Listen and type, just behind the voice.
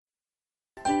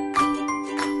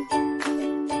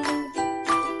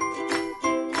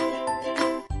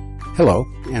Hello,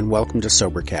 and welcome to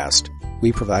Sobercast.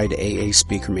 We provide AA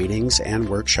speaker meetings and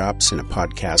workshops in a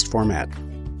podcast format.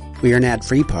 We are an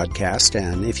ad-free podcast,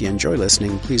 and if you enjoy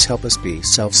listening, please help us be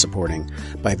self-supporting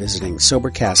by visiting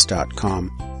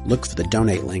Sobercast.com, look for the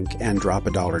donate link, and drop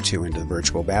 $1 or $2 into the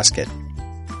virtual basket.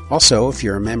 Also, if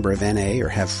you're a member of NA or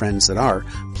have friends that are,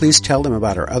 please tell them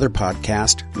about our other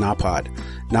podcast, NAPOD.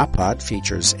 NAPOD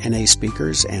features NA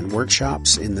speakers and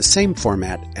workshops in the same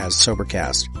format as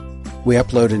Sobercast. We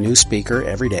upload a new speaker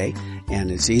every day,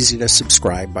 and it's easy to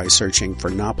subscribe by searching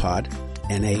for NAPOD,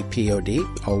 N-A-P-O-D,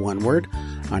 all one word,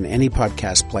 on any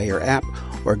podcast player app,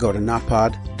 or go to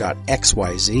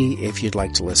napod.xyz if you'd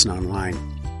like to listen online.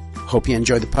 Hope you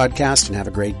enjoy the podcast and have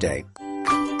a great day.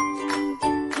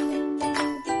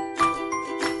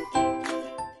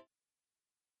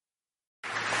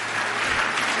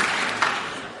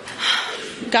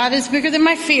 God is bigger than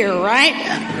my fear, right?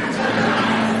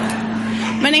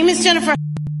 My name is Jennifer.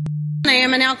 I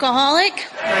am an alcoholic.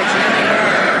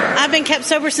 I've been kept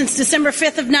sober since December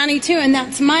 5th of 92, and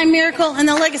that's my miracle, and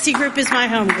the Legacy Group is my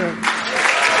home group.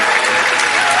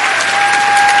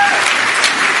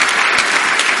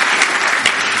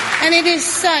 And it is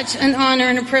such an honor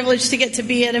and a privilege to get to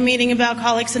be at a meeting of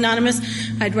Alcoholics Anonymous.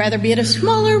 I'd rather be at a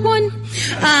smaller one.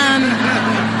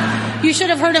 You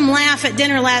should have heard him laugh at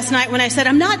dinner last night when I said,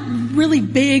 I'm not really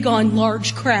big on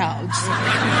large crowds.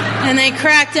 And they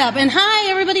cracked up. And hi,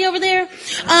 everybody over there.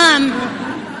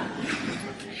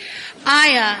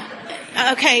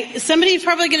 Okay, somebody's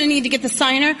probably going to need to get the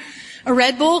signer a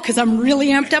Red Bull because I'm really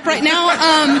amped up right now.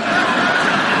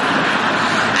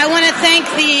 I want to thank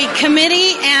the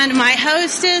committee and my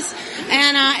hostess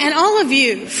and all of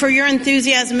you for your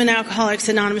enthusiasm in Alcoholics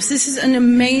Anonymous. This is an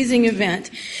amazing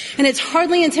event. And it's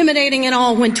hardly intimidating at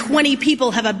all when 20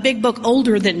 people have a big book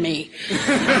older than me.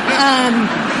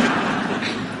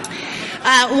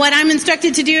 What I'm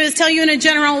instructed to do is tell you in a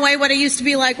general way what I used to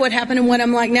be like, what happened, and what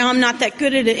I'm like now. I'm not that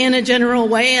good at it in a general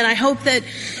way, and I hope that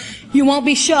you won't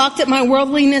be shocked at my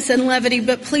worldliness and levity,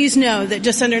 but please know that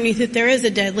just underneath it there is a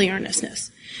deadly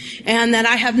earnestness. And that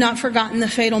I have not forgotten the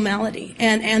fatal malady,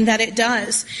 and that it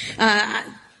does, that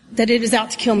it is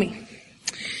out to kill me.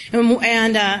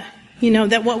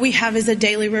 That what we have is a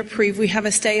daily reprieve. We have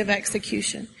a stay of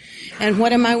execution. And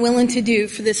what am I willing to do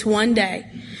for this one day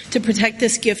to protect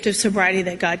this gift of sobriety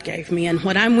that God gave me? And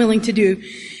what I'm willing to do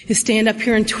is stand up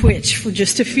here and twitch for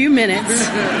just a few minutes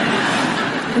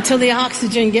until the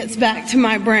oxygen gets back to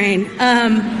my brain.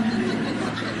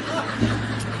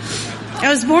 I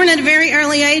was born at a very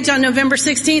early age on November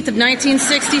 16th of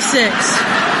 1966.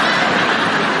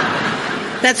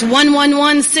 That's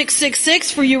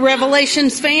 111666 for you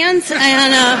Revelations fans.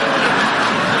 And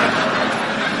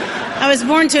I was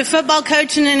born to a football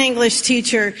coach and an English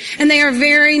teacher. And they are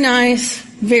very nice,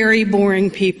 very boring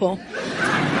people.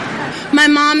 My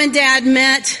mom and dad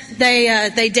met,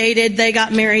 they dated, they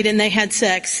got married, and they had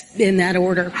sex in that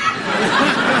order.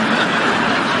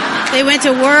 They went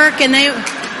to work and they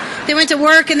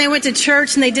went to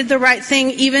church, and they did the right thing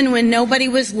even when nobody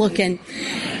was looking.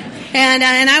 And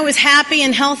I was happy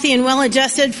and healthy and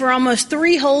well-adjusted for almost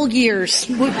 3 whole years.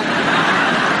 We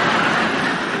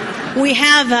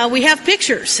have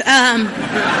pictures.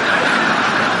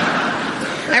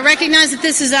 I recognize that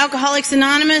this is Alcoholics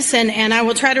Anonymous, and I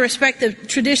will try to respect the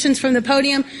traditions from the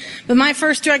podium, but my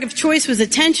first drug of choice was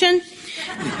attention,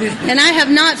 and I have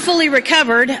not fully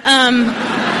recovered,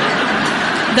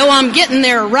 though I'm getting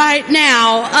there right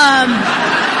now.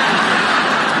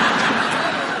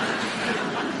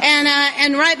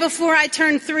 And right before I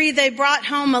turned 3, they brought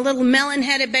home a little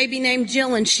melon-headed baby named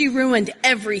Jill, and she ruined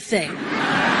everything.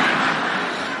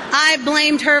 I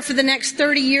blamed her for the next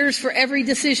 30 years for every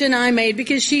decision I made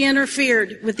because she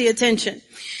interfered with the attention.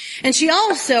 And she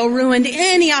also ruined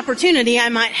any opportunity I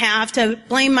might have to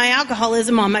blame my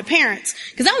alcoholism on my parents,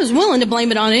 because I was willing to blame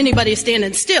it on anybody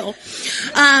standing still.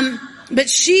 But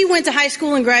she went to high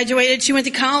school and graduated. She went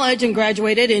to college and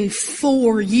graduated in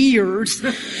 4 years.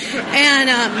 And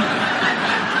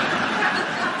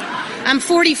I'm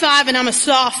 45 and I'm a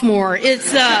sophomore.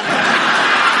 It's the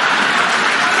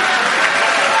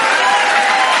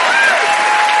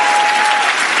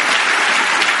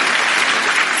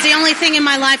only thing in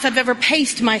my life I've ever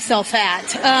paced myself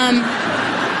at.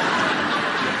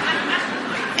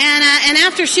 And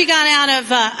after she got out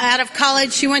of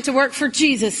college, she went to work for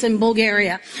Jesus in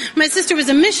Bulgaria. My sister was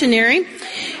a missionary,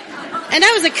 and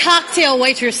I was a cocktail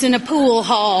waitress in a pool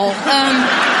hall.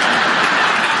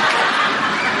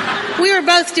 We were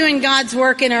both doing God's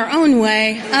work in our own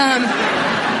way.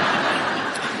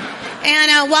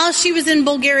 And while she was in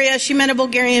Bulgaria, she met a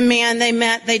Bulgarian man. They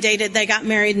met, they dated, they got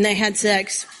married, and they had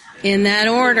sex in that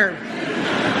order.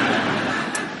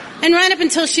 And right up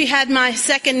until she had my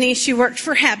second niece, she worked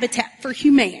for Habitat for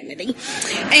Humanity.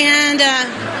 And,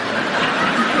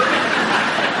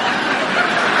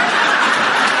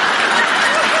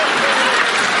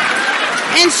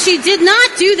 and she did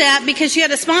not do that because she had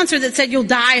a sponsor that said, you'll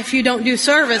die if you don't do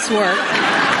service work.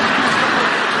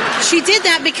 She did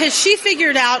that because she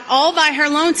figured out all by her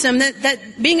lonesome that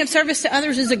being of service to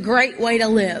others is a great way to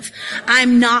live.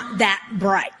 I'm not that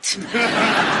bright.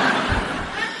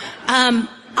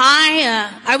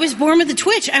 I was born with a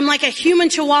twitch. I'm like a human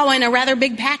chihuahua in a rather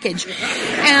big package.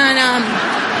 And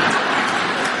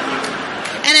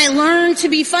I learned to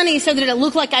be funny so that it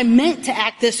looked like I meant to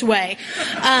act this way.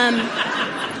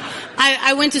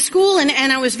 I went to school and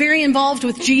I was very involved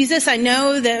with Jesus. I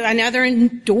neither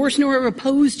endorse nor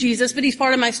oppose Jesus, but he's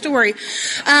part of my story. But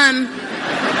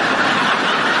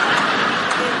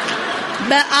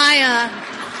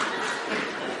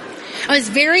I was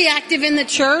very active in the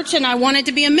church and I wanted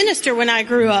to be a minister when I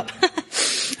grew up.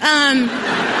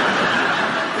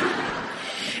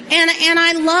 And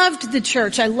I loved the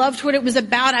church. I loved what it was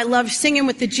about. I loved singing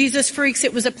with the Jesus Freaks.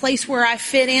 It was a place where I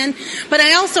fit in. But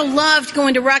I also loved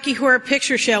going to Rocky Horror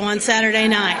Picture Show on Saturday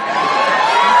night.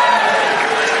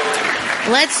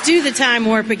 Let's do the time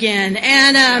warp again.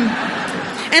 And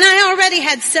I already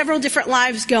had several different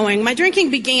lives going. My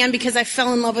drinking began because I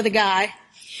fell in love with a guy.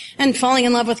 And falling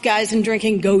in love with guys and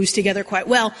drinking goes together quite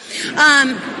well.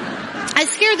 I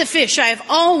scare the fish. I have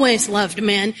always loved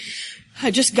men. I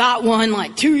just got one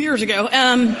like 2 years ago.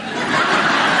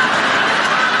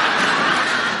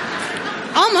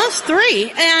 Almost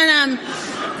 3. And,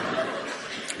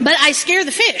 but I scare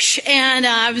the fish. And,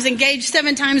 I was engaged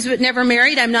 7 times but never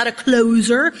married. I'm not a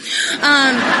closer.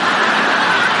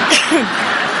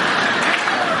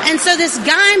 And so this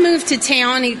guy moved to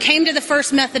town. He came to the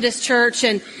First Methodist Church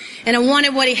and I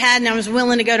wanted what he had and I was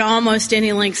willing to go to almost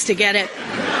any lengths to get it.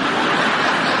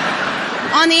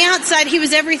 On the outside, he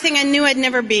was everything I knew I'd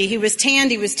never be. He was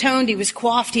tanned, he was toned, he was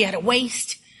coiffed, he had a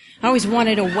waist. I always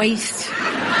wanted a waist.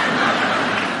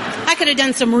 I could have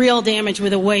done some real damage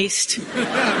with a waist. He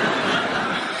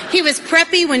was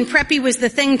preppy when preppy was the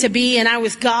thing to be, and I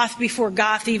was goth before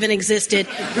goth even existed.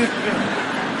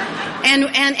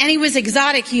 And he was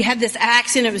exotic. He had this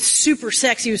accent. It was super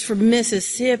sexy. He was from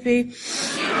Mississippi.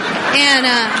 And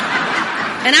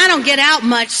I don't get out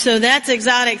much, so that's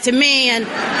exotic to me.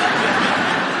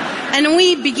 And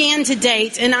we began to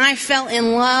date, and I fell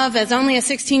in love as only a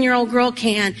 16-year-old girl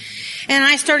can. And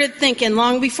I started thinking,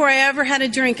 long before I ever had a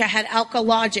drink, I had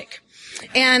alkalogic.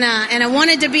 And I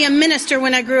wanted to be a minister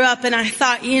when I grew up, and I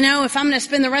thought, if I'm going to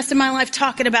spend the rest of my life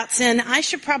talking about sin, I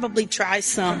should probably try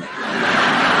some.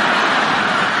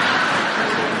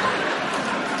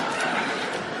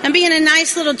 And being a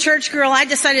nice little church girl, I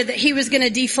decided that he was going to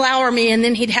deflower me, and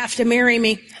then he'd have to marry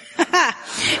me.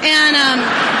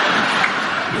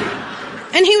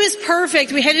 And he was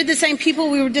perfect. We hated the same people.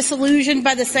 We were disillusioned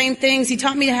by the same things. He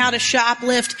taught me how to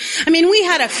shoplift. I mean, we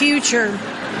had a future.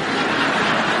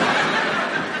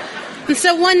 And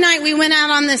so one night we went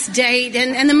out on this date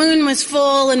and the moon was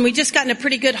full and we just gotten a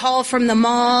pretty good haul from the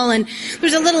mall and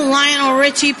there's a little Lionel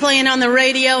Richie playing on the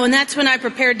radio and that's when I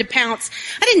prepared to pounce.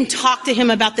 I didn't talk to him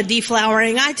about the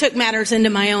deflowering. I took matters into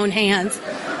my own hands.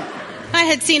 I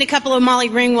had seen a couple of Molly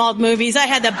Ringwald movies. I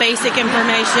had the basic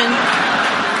information.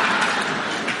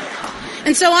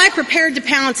 And so I prepared to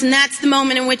pounce, and that's the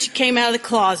moment in which it came out of the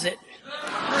closet.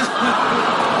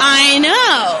 I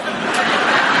know.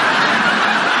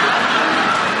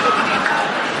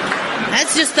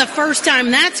 That's just the first time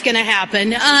that's going to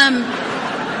happen. And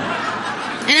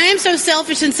I am so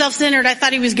selfish and self-centered, I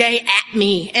thought he was gay at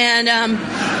me. And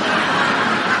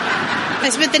I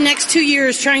spent the next 2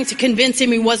 years trying to convince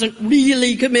him he wasn't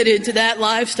really committed to that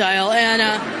lifestyle. And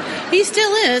he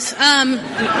still is.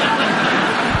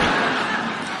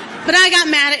 But I got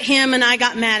mad at him and I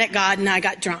got mad at God and I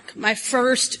got drunk. My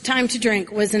first time to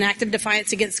drink was an act of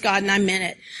defiance against God and I meant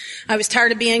it. I was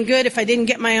tired of being good. If I didn't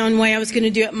get my own way, I was going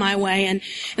to do it my way. And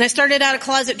I started out a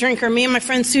closet drinker. Me and my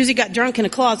friend Susie got drunk in a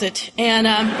closet. And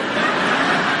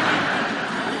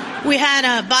we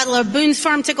had a bottle of Boone's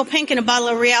Farm Tickle Pink and a bottle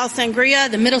of Real Sangria,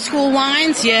 the middle school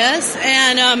wines, yes.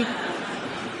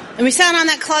 And we sat on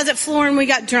that closet floor and we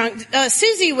got drunk.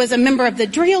 Susie was a member of the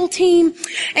drill team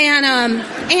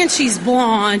and she's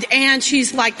blonde and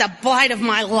she's like the bite of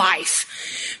my life.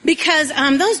 Because,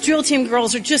 those drill team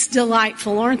girls are just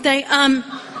delightful, aren't they?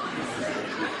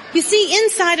 You see,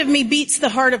 inside of me beats the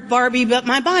heart of Barbie, but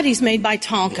my body's made by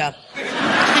Tonka.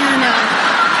 And,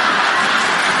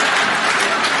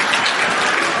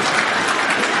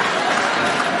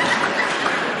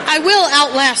 I will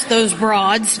outlast those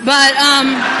broads, but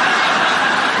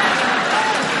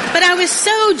But I was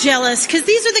so jealous because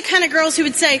these are the kind of girls who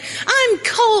would say, I'm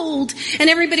cold. And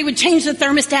everybody would change the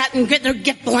thermostat and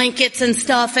get blankets and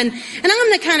stuff. And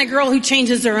I'm the kind of girl who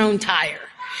changes their own tire.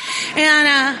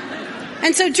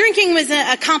 And so drinking was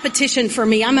a competition for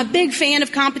me. I'm a big fan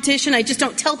of competition. I just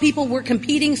don't tell people we're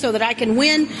competing so that I can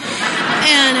win.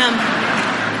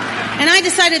 And I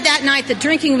decided that night that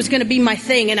drinking was going to be my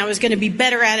thing, and I was going to be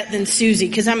better at it than Susie,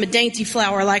 because I'm a dainty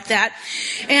flower like that.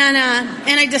 And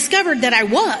I discovered that I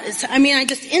was. I mean, I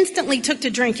just instantly took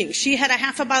to drinking. She had a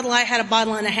half a bottle, I had a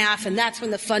bottle and a half, and that's when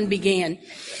the fun began.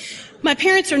 My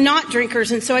parents are not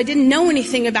drinkers, and so I didn't know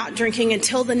anything about drinking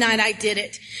until the night I did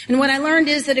it. And what I learned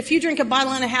is that if you drink a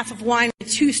bottle and a half of wine in a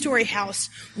 2-story house,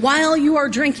 while you are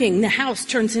drinking, the house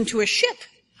turns into a ship.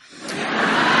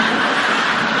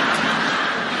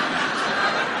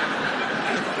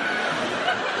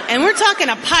 And we're talking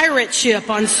a pirate ship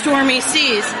on stormy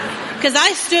seas. Because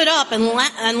I stood up and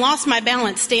lost my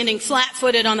balance standing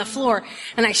flat-footed on the floor,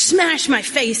 and I smashed my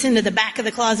face into the back of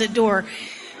the closet door.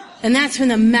 And that's when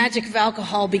the magic of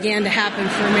alcohol began to happen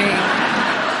for me.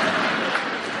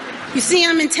 You see,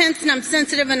 I'm intense and I'm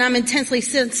sensitive, and I'm intensely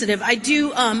sensitive. I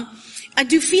do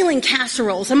feeling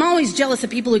casseroles. I'm always jealous of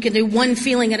people who can do one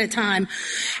feeling at a time.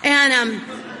 And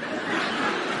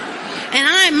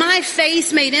my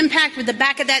face made impact with the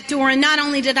back of that door, and not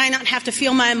only did I not have to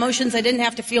feel my emotions, I didn't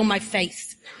have to feel my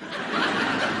face.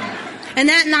 And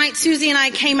that night, Susie and I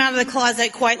came out of the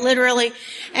closet, quite literally,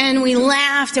 and we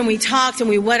laughed and we talked and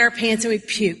we wet our pants and we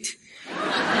puked.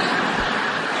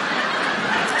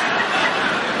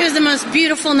 It was the most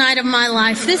beautiful night of my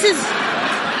life. This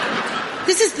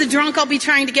is the drunk I'll be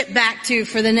trying to get back to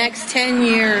for the next 10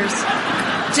 years.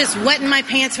 Just wetting my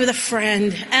pants with a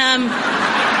friend.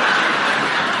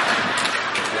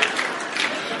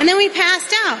 And then we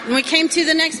passed out, and we came to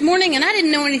the next morning, and I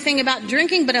didn't know anything about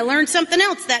drinking, but I learned something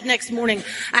else that next morning.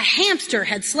 A hamster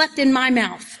had slept in my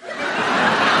mouth.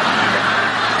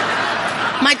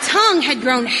 My tongue had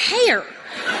grown hair.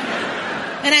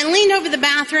 And I leaned over the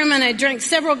bathroom, and I drank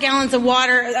several gallons of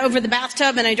water over the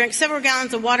bathtub, and I drank several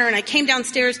gallons of water, and I came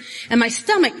downstairs, and my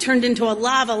stomach turned into a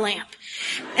lava lamp.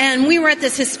 And we were at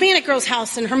this Hispanic girl's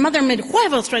house, and her mother made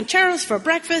huevos rancheros for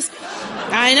breakfast.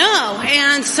 I know.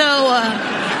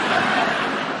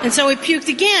 And so we puked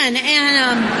again.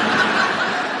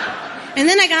 And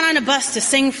then I got on a bus to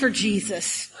sing for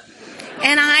Jesus.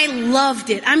 And I loved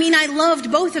it. I mean, I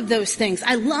loved both of those things.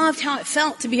 I loved how it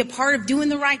felt to be a part of doing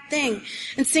the right thing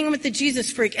and singing with the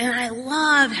Jesus Freak. And I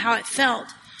loved how it felt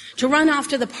to run off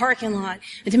to the parking lot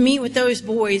and to meet with those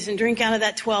boys and drink out of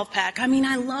that 12-pack. I mean,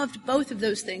 I loved both of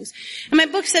those things. And my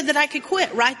book said that I could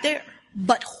quit right there.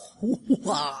 But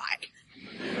why?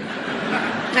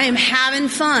 I am having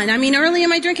fun. I mean, early in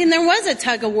my drinking, there was a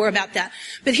tug of war about that.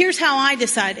 But here's how I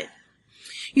decided.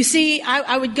 You see,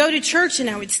 I would go to church and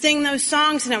I would sing those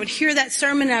songs and I would hear that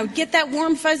sermon and I would get that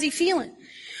warm, fuzzy feeling.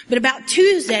 But about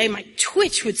Tuesday, my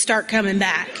twitch would start coming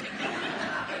back.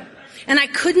 And I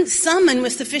couldn't summon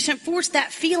with sufficient force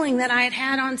that feeling that I had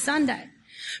had on Sunday.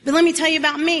 But let me tell you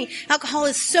about me. Alcohol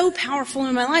is so powerful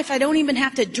in my life, I don't even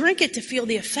have to drink it to feel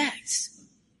the effects.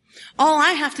 All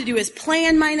I have to do is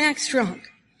plan my next drunk.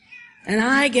 And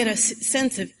I get a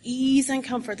sense of ease and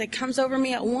comfort that comes over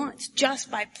me at once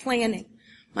just by planning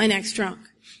my next drunk.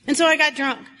 And so I got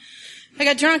drunk.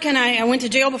 And I went to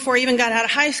jail before I even got out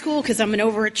of high school because I'm an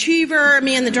overachiever.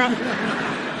 Me and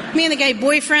the gay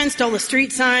boyfriend stole a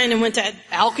street sign and went to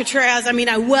Alcatraz. I mean,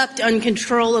 I wept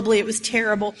uncontrollably. It was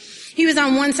terrible. He was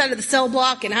on one side of the cell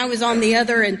block and I was on the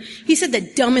other, and he said the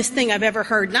dumbest thing I've ever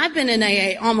heard. And I've been in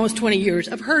AA almost 20 years.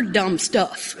 I've heard dumb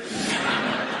stuff.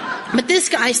 But this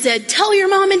guy said, "Tell your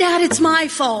mom and dad it's my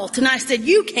fault." And I said,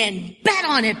 "You can bet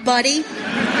on it, buddy."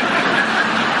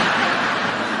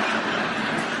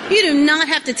 You do not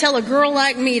have to tell a girl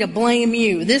like me to blame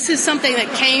you. This is something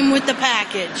that came with the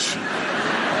package.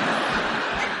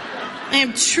 I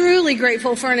am truly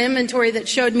grateful for an inventory that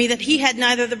showed me that he had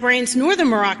neither the brains nor the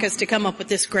maracas to come up with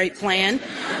this great plan.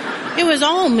 It was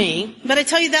all me. But I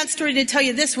tell you that story to tell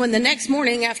you this one. The next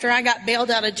morning after I got bailed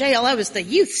out of jail, I was the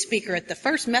youth speaker at the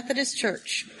First Methodist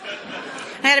Church.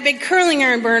 I had a big curling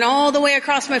iron burn all the way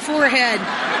across my forehead.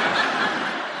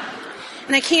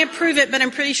 And I can't prove it, but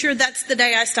I'm pretty sure that's the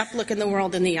day I stopped looking the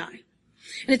world in the eye.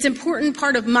 And it's an important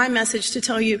part of my message to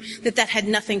tell you that that had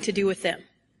nothing to do with them.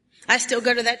 I still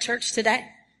go to that church today.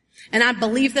 And I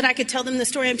believe that I could tell them the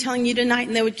story I'm telling you tonight,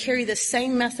 and they would carry the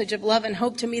same message of love and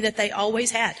hope to me that they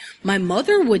always had. My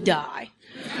mother would die.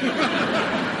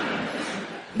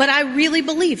 But I really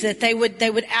believe that they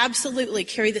would absolutely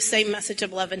carry the same message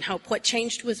of love and hope. What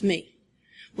changed was me.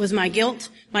 was my guilt,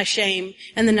 my shame,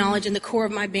 and the knowledge in the core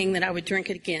of my being that I would drink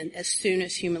it again as soon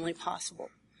as humanly possible.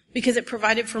 Because it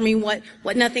provided for me what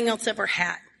nothing else ever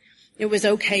had. It was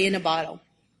okay in a bottle.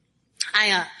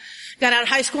 I got out of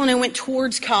high school and I went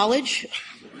towards college.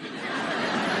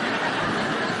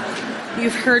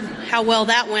 You've heard how well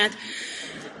that went.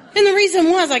 And the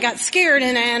reason was I got scared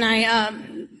and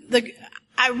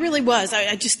I really was.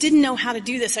 I just didn't know how to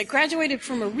do this. I graduated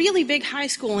from a really big high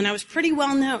school and I was pretty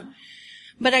well known.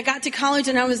 But I got to college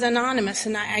and I was anonymous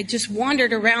and I just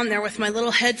wandered around there with my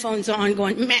little headphones on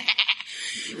going, meh.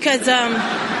 Because I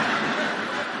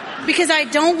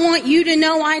don't want you to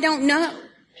know I don't know.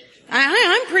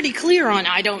 I'm pretty clear on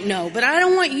I don't know, but I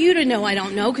don't want you to know I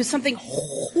don't know because something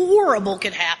horrible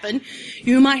could happen.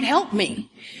 You might help me.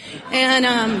 And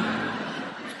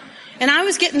I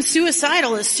was getting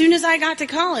suicidal as soon as I got to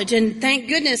college. And thank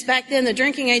goodness back then the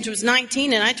drinking age was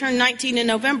 19 and I turned 19 in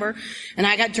November and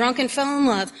I got drunk and fell in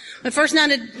love. My first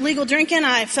night of legal drinking,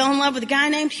 I fell in love with a guy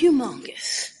named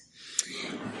Humongous.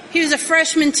 He was a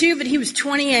freshman too, but he was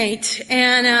 28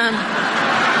 and,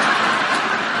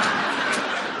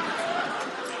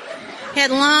 he had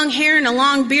long hair and a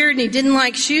long beard and he didn't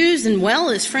like shoes and well,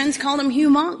 his friends called him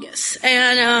Humongous.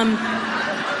 And,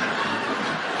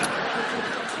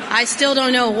 I still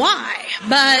don't know why,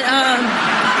 but,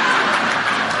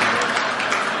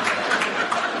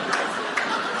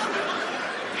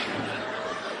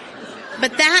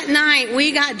 but that night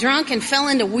we got drunk and fell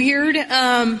into weird,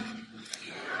 there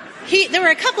were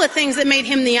a couple of things that made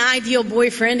him the ideal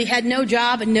boyfriend. He had no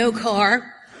job and no car.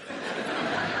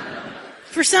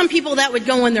 For some people that would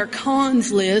go on their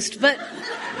cons list, but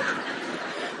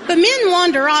men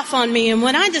wander off on me, and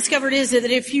what I discovered is that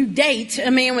if you date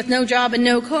a man with no job and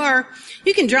no car,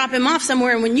 you can drop him off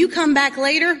somewhere, and when you come back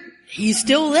later, he's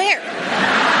still there.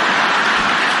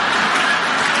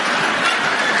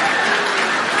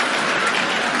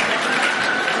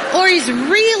 Or he's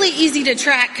really easy to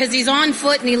track because he's on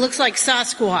foot and he looks like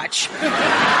Sasquatch.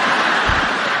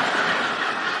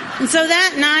 And so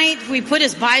that night, we put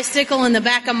his bicycle in the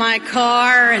back of my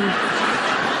car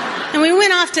and we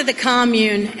went off to the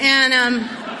commune. And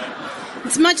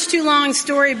it's a much too long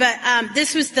story, but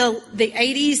this was the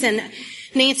 80s, and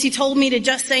Nancy told me to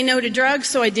just say no to drugs,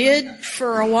 so I did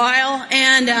for a while.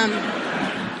 And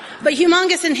but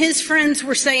Humongous and his friends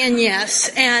were saying yes.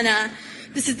 And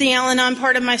this is the Al-Anon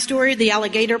part of my story, the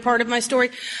alligator part of my story.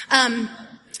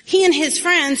 He and his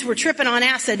friends were tripping on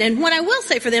acid, and what I will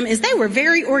say for them is they were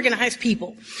very organized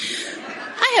people.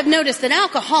 I have noticed that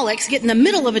alcoholics get in the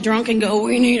middle of a drunk and go,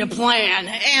 we need a plan.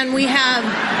 And we have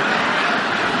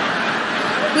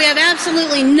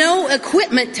absolutely no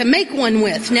equipment to make one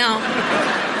with. Now,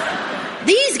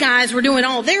 these guys were doing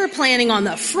all their planning on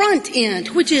the front end,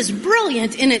 which is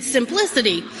brilliant in its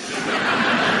simplicity.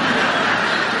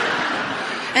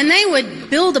 And they would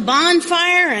build a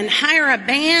bonfire and hire a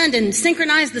band and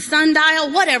synchronize the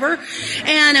sundial, whatever.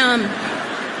 And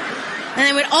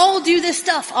they would all do this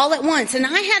stuff all at once. And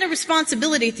I had a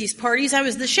responsibility at these parties. I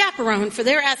was the chaperone for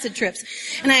their acid trips.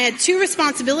 And I had two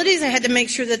responsibilities. I had to make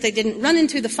sure that they didn't run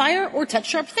into the fire or touch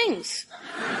sharp things.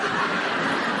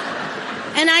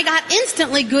 And I got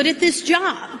instantly good at this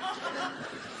job.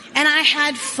 And I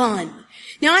had fun.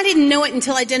 Now, I didn't know it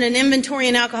until I did an inventory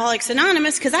in Alcoholics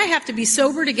Anonymous because I have to be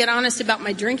sober to get honest about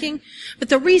my drinking. But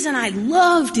the reason I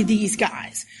loved these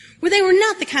guys were they were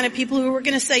not the kind of people who were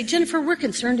going to say, Jennifer, we're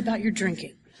concerned about your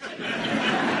drinking.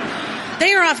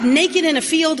 They are off naked in a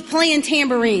field playing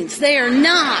tambourines. They are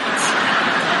not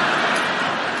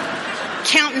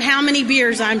counting how many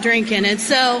beers I'm drinking. And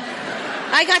so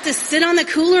I got to sit on the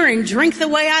cooler and drink the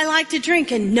way I like to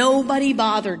drink, and nobody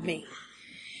bothered me.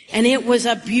 And it was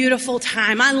a beautiful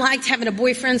time. I liked having a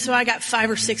boyfriend, so I got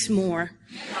 5 or 6 more.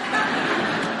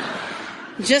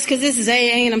 Just because this is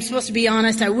AA and I'm supposed to be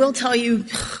honest, I will tell you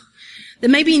that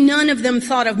maybe none of them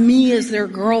thought of me as their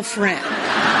girlfriend.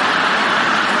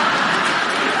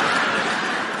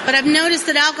 But I've noticed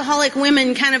that alcoholic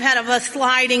women kind of have a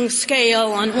sliding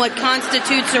scale on what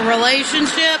constitutes a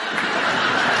relationship.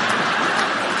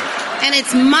 And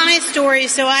it's my story,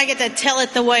 so I get to tell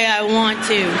it the way I want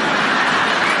to.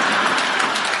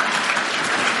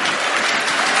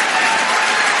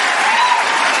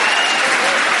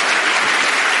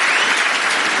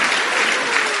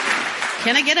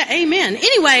 Can I get an amen?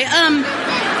 Anyway,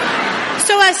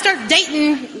 so I start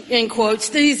dating, in quotes,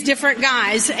 these different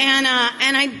guys,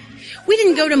 and we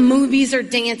didn't go to movies or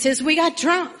dances. We got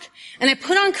drunk, and I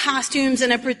put on costumes,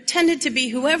 and I pretended to be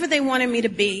whoever they wanted me to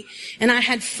be, and I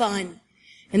had fun.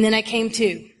 And then I came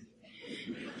to,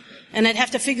 and I'd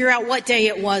have to figure out what day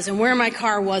it was, and where my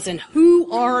car was, and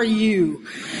who are you?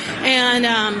 And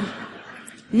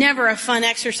Never a fun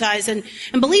exercise. And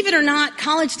believe it or not,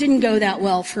 college didn't go that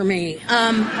well for me.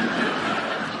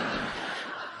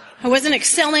 I wasn't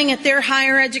excelling at their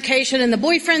higher education, and the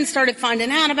boyfriends started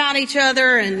finding out about each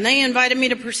other, and they invited me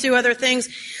to pursue other things.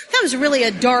 That was really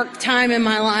a dark time in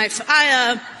my life.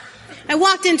 I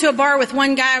walked into a bar with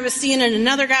one guy I was seeing, and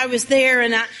another guy was there,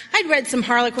 and I'd read some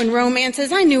Harlequin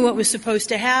romances. I knew what was supposed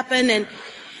to happen, and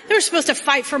they were supposed to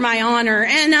fight for my honor.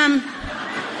 And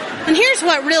here's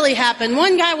what really happened.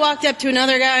 One guy walked up to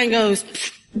another guy and goes,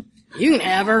 "You can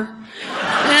have her."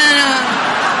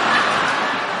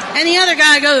 And the other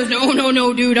guy goes,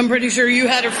 No, dude, I'm pretty sure you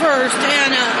had her first.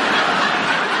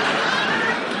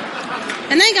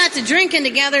 And they got to drinking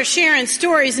together, sharing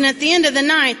stories, and at the end of the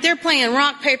night, they're playing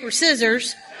rock, paper,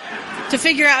 scissors to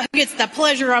figure out who gets the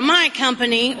pleasure of my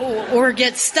company or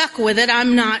gets stuck with it.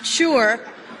 I'm not sure.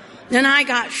 And I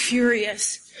got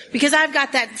furious. Because I've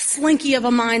got that slinky of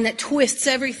a mind that twists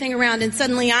everything around, and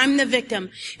suddenly I'm the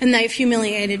victim, and they've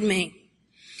humiliated me.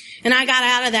 And I got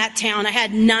out of that town. I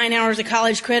had 9 hours of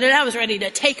college credit. I was ready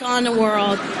to take on the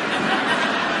world.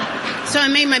 So I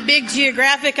made my big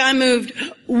geographic. I moved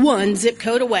one zip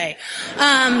code away.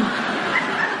 I'm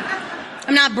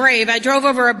not brave. I drove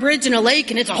over a bridge and a lake,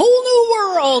 and it's a whole new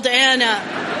world. And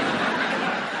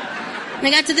I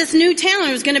got to this new town.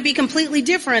 It was going to be completely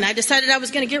different. I decided I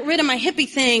was going to get rid of my hippie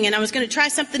thing, and I was going to try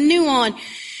something new on.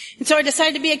 And so I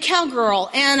decided to be a cowgirl.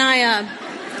 And I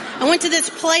went to this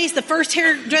place, the first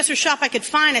hairdresser shop I could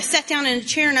find. I sat down in a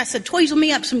chair and I said, "Twizzle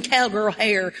me up some cowgirl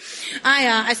hair."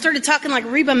 I started talking like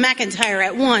Reba McEntire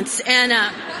at once. And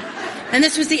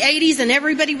this was the 80s, and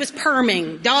everybody was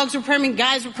perming. Dogs were perming,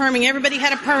 guys were perming, everybody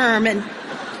had a perm. And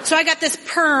so I got this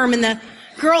perm, and the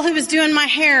girl who was doing my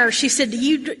hair, she said, do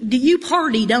you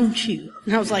party, don't you?"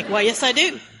 And I was like, "Well, yes, I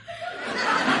do."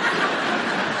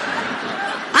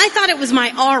 I thought it was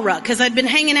my aura, because I'd been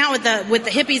hanging out with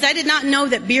the hippies. I did not know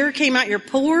that beer came out your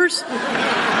pores.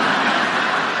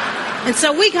 And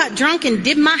so we got drunk and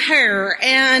did my hair,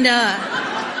 and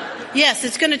yes,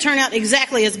 it's going to turn out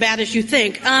exactly as bad as you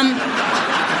think.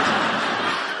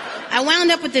 I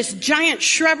wound up with this giant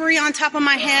shrubbery on top of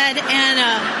my head,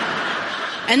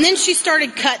 and then she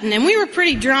started cutting, and we were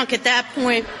pretty drunk at that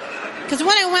point, because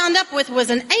what I wound up with was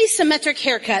an asymmetric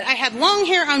haircut. I had long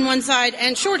hair on one side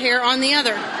and short hair on the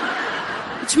other,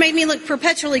 which made me look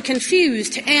perpetually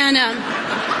confused, and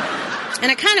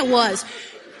I kind of was.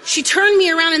 She turned me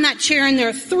around in that chair, and there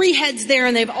are 3 heads there,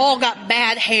 and they've all got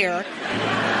bad hair.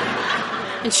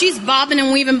 And she's bobbing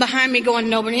and weaving behind me going,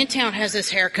 "Nobody in town has this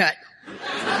haircut."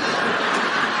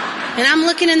 And I'm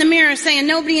looking in the mirror saying,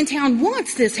 "Nobody in town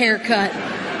wants this haircut."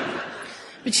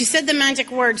 But she said the magic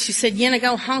word. She said, "You gonna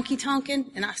go honky-tonkin'?"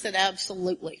 And I said,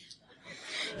 "Absolutely."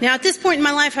 Now, at this point in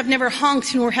my life, I've never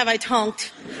honked, nor have I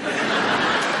tonked.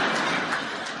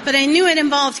 But I knew it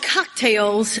involved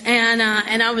cocktails, and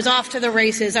I was off to the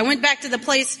races. I went back to the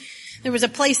place. There was a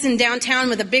place in downtown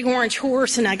with a big orange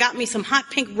horse, and I got me some hot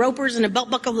pink ropers and a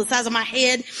belt buckle the size of my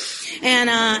head. And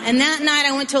that night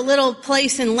I went to a little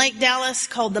place in Lake Dallas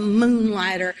called the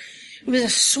Moonlighter. It was a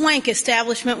swank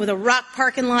establishment with a rock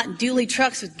parking lot and dually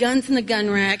trucks with guns in the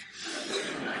gun rack.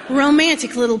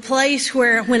 Romantic little place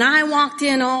where when I walked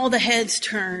in, all the heads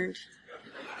turned.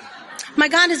 My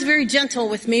God is very gentle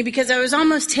with me, because I was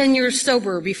almost 10 years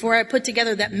sober before I put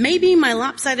together that maybe my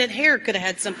lopsided hair could have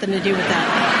had something to do with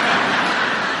that.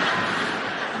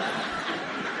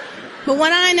 But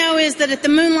what I know is that at the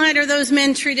Moonlighter, those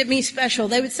men treated me special.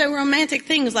 They would say romantic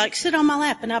things like, "Sit on my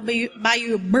lap and I'll buy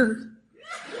you a burr."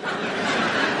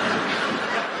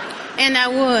 And I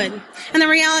would. And the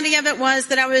reality of it was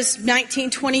that I was 19,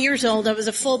 20 years old. I was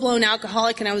a full-blown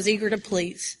alcoholic, and I was eager to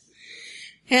please.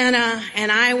 And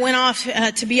I went off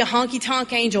to be a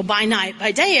honky-tonk angel by night.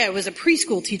 By day, I was a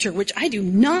preschool teacher, which I do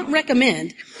not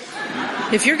recommend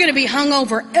if you're going to be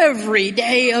hungover every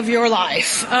day of your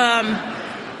life.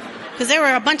 Because there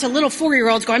were a bunch of little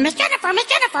 4-year-olds going, "Miss Jennifer, Miss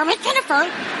Jennifer, Miss Jennifer."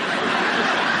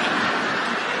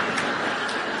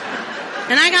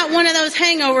 And I got one of those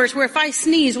hangovers where if I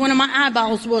sneeze, one of my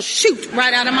eyeballs will shoot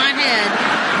right out of my head.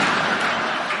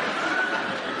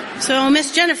 So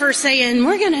Miss Jennifer's saying,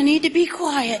 "We're going to need to be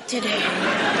quiet today."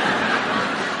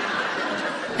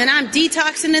 And I'm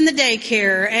detoxing in the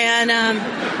daycare, and I'm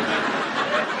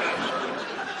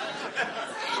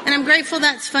grateful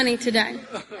that's funny today,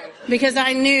 because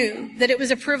I knew that it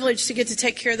was a privilege to get to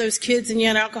take care of those kids, and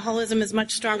yet alcoholism is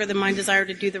much stronger than my desire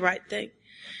to do the right thing.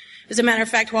 As a matter of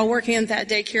fact, while working at that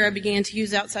daycare, I began to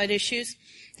use outside issues.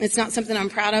 It's not something I'm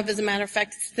proud of. As a matter of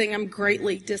fact, it's a thing I'm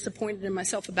greatly disappointed in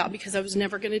myself about, because I was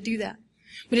never going to do that.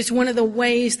 But it's one of the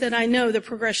ways that I know the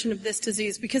progression of this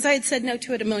disease, because I had said no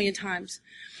to it 1,000,000 times.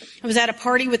 I was at a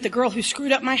party with the girl who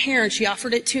screwed up my hair, and she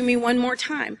offered it to me one more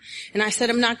time. And I said,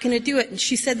 I'm not going to do it. And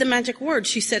she said the magic word.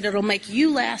 She said, it'll make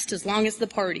you last as long as the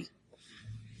party.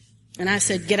 And I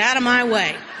said, get out of my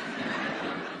way.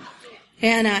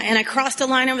 And I crossed a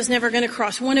line I was never going to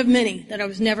cross, one of many that I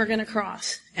was never going to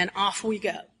cross. And off we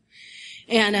go.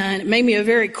 And it made me a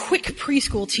very quick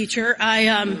preschool teacher.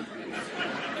 And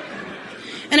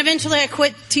eventually I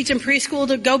quit teaching preschool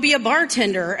to go be a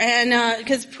bartender. And,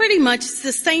 because pretty much it's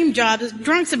the same job as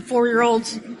drunks and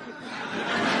 4-year-olds.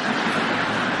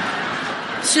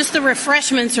 It's just the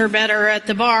refreshments are better at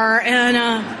the bar. And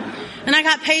I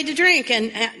got paid to drink.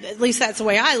 And at least that's the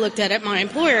way I looked at it. My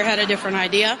employer had a different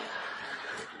idea.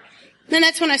 Then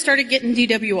that's when I started getting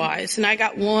DWIs. And I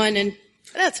got one, and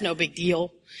that's no big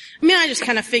deal. I mean, I just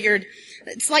kind of figured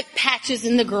it's like patches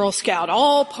in the Girl Scout.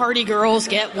 All party girls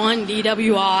get one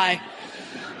DWI.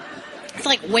 It's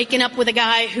like waking up with a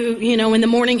guy who, in the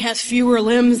morning has fewer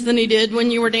limbs than he did when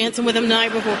you were dancing with him the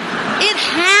night before. It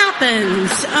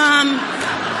happens.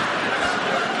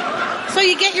 So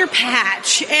you get your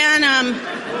patch, and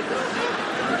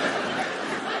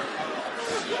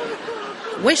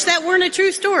wish that weren't a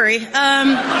true story.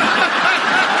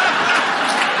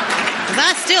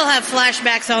 I still have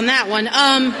flashbacks on that one.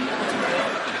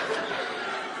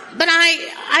 But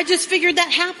I just figured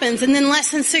that happens. And then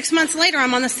less than 6 months later,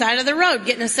 I'm on the side of the road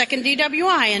getting a second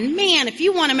DWI. And man, if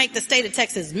you want to make the state of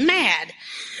Texas mad,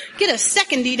 get a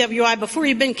second DWI before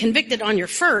you've been convicted on your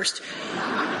first.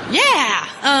 Yeah.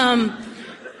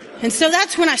 And so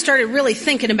that's when I started really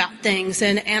thinking about things.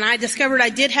 And I discovered I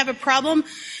did have a problem,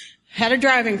 had a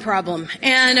driving problem.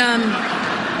 And,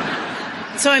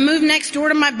 so I moved next door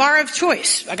to my bar of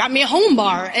choice. I got me a home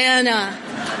bar, and I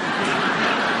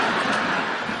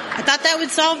thought that would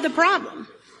solve the problem.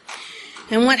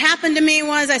 And what happened to me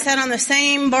was I sat on the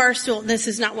same bar stool. This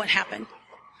is not what happened.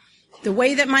 The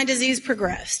way that my disease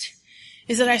progressed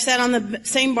is that I sat on the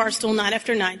same bar stool night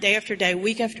after night, day after day,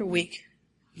 week after week,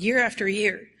 year after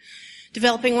year,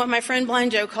 developing what my friend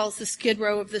Blind Joe calls the skid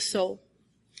row of the soul.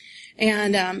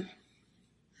 And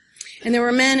there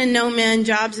were men and no men,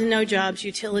 jobs and no jobs,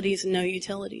 utilities and no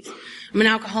utilities. I'm an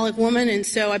alcoholic woman, and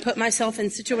so I put myself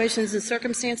in situations and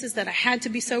circumstances that I had to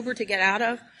be sober to get out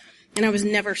of, and I was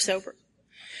never sober.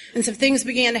 And some things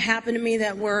began to happen to me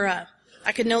that were,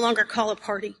 I could no longer call a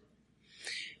party.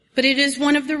 But it is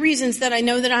one of the reasons that I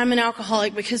know that I'm an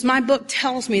alcoholic, because my book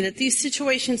tells me that these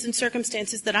situations and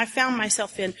circumstances that I found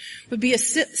myself in would be a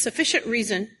sufficient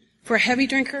reason for a heavy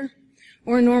drinker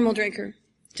or a normal drinker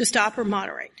to stop or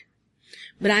moderate.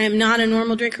 But I am not a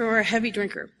normal drinker or a heavy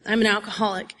drinker. I'm an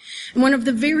alcoholic. And one of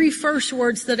the very first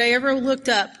words that I ever looked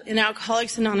up in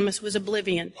Alcoholics Anonymous was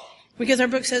oblivion. Because our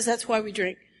book says that's why we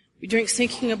drink. We drink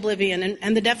seeking oblivion.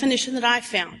 And the definition that I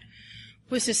found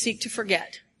was to seek to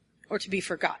forget or to be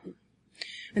forgotten.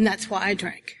 And that's why I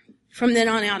drank. From then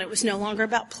on out, it was no longer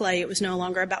about play. It was no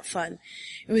longer about fun.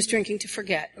 It was drinking to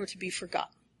forget or to be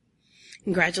forgotten.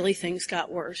 And gradually things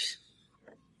got worse.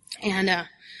 And,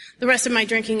 the rest of my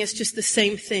drinking is just the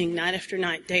same thing, night after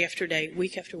night, day after day,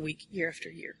 week after week, year after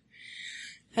year.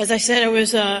 As I said,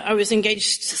 I was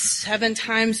engaged 7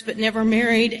 times, but never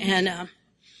married, and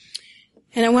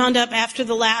I wound up after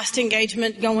the last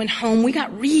engagement going home. We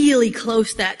got really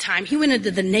close that time. He went into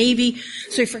the Navy,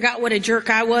 so he forgot what a jerk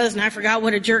I was, and I forgot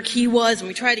what a jerk he was, and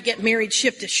we tried to get married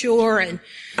shipped ashore, and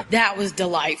that was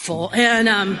delightful.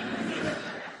 And,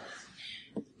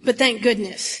 but thank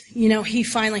goodness, he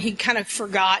kind of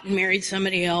forgot and married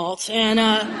somebody else. And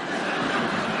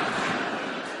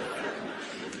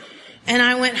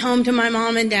I went home to my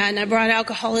mom and dad, and I brought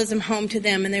alcoholism home to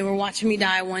them, and they were watching me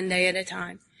die one day at a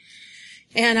time.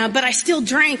 And, but I still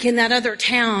drank in that other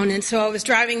town, and so I was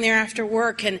driving there after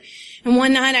work, and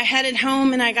one night I headed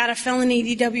home and I got a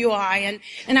felony DWI,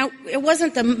 and it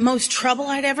wasn't the most trouble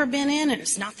I'd ever been in, and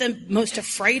it's not the most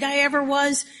afraid I ever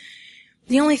was.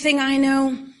 The only thing I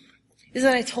know is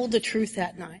that I told the truth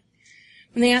that night.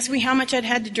 When they asked me how much I'd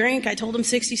had to drink, I told them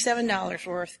 $67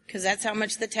 worth, because that's how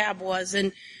much the tab was.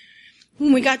 And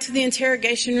when we got to the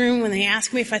interrogation room, when they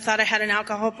asked me if I thought I had an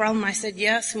alcohol problem, I said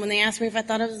yes. And when they asked me if I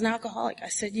thought I was an alcoholic, I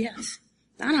said yes.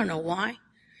 I don't know why.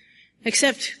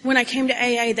 Except when I came to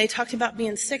AA, they talked about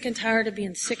being sick and tired of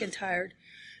being sick and tired.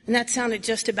 And that sounded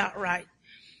just about right.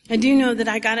 I do know that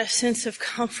I got a sense of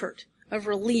comfort, of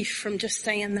relief from just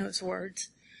saying those words.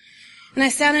 And I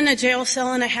sat in a jail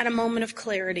cell and I had a moment of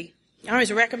clarity. I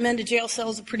always recommend a jail cell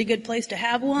is a pretty good place to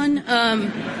have one.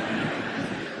 And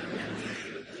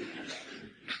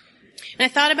I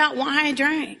thought about why I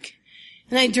drank.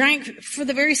 And I drank for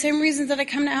the very same reasons that I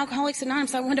come to Alcoholics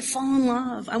Anonymous. I wanted to fall in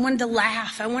love. I wanted to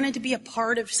laugh. I wanted to be a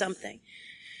part of something.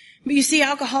 But you see,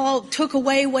 alcohol took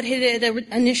away what it had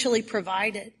initially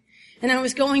provided. And I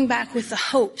was going back with the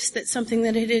hopes that something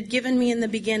that it had given me in the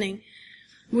beginning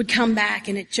would come back,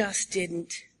 and it just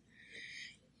didn't.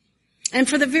 And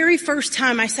for the very first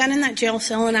time, I sat in that jail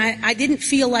cell, and I didn't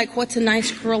feel like, what's a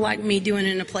nice girl like me doing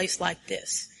in a place like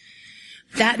this?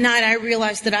 That night, I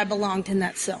realized that I belonged in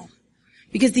that cell.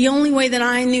 Because the only way that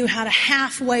I knew how to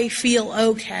halfway feel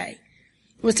okay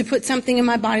was to put something in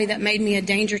my body that made me a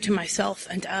danger to myself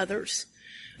and to others.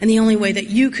 And the only way that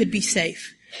you could be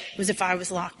safe was if I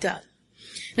was locked up.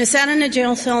 And I sat in a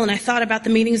jail cell and I thought about the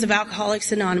meetings of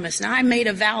Alcoholics Anonymous. And I made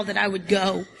a vow that I would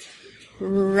go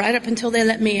right up until they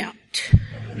let me out.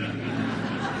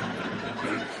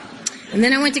 And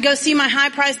then I went to go see my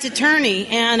high-priced attorney,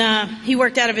 and he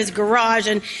worked out of his garage,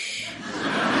 and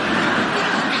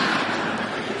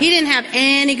he didn't have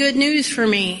any good news for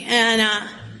me. And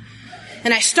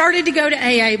I started to go to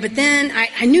AA, but then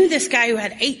I knew this guy who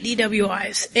had 8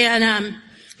 DWIs. And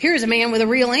here's a man with a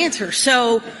real answer.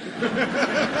 So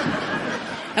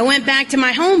I went back to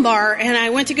my home bar, and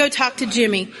I went to go talk to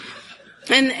Jimmy.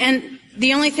 And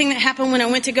the only thing that happened when I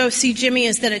went to go see Jimmy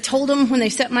is that I told him when they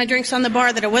set my drinks on the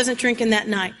bar that I wasn't drinking that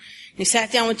night. He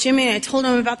sat down with Jimmy, and I told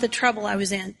him about the trouble I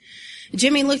was in.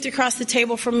 Jimmy looked across the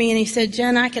table from me and he said,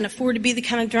 Jen, I can afford to be the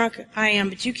kind of drunk I am,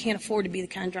 but you can't afford to be the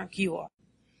kind of drunk you are.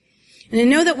 And I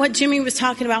know that what Jimmy was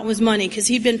talking about was money, because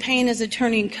he'd been paying his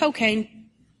attorney in cocaine,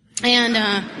 and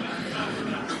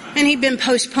he'd been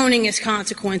postponing his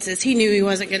consequences. He knew he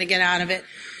wasn't going to get out of it.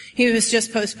 He was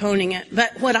just postponing it.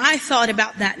 But what I thought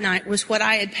about that night was what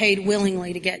I had paid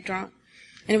willingly to get drunk.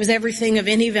 And it was everything of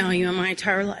any value in my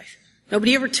entire life.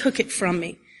 Nobody ever took it from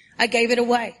me. I gave it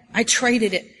away. I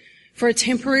traded it for a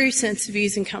temporary sense of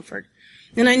ease and comfort.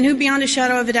 And I knew beyond a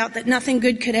shadow of a doubt that nothing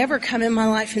good could ever come in my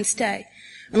life and stay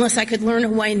unless I could learn a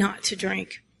way not to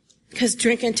drink. Because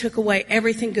drinking took away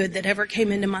everything good that ever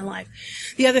came into my life.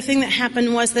 The other thing that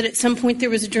happened was that at some point there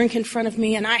was a drink in front of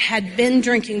me, and I had been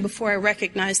drinking before I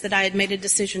recognized that I had made a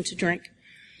decision to drink.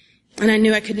 And I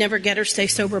knew I could never get or stay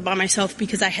sober by myself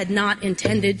because I had not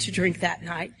intended to drink that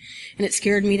night. And it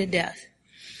scared me to death.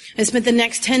 I spent the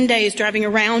next 10 days driving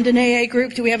around an AA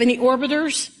group. Do we have any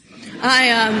orbiters?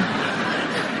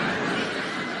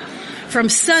 From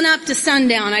sun up to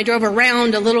sundown, I drove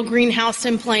around a little greenhouse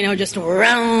in Plano, just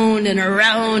around and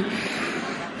around.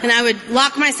 And I would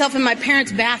lock myself in my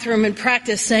parents' bathroom and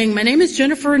practice saying, my name is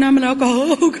Jennifer and I'm an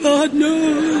alcoholic. Oh, God,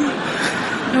 no.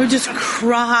 I would just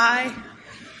cry.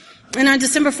 And on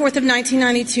December 4th of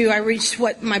 1992, I reached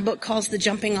what my book calls the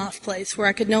jumping off place, where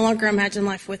I could no longer imagine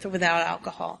life with or without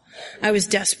alcohol. I was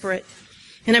desperate.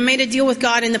 And I made a deal with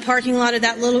God in the parking lot of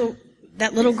that little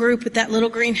group with that little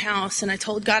greenhouse, and I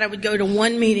told God I would go to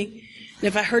one meeting, and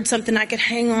if I heard something I could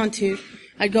hang on to,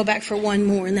 I'd go back for one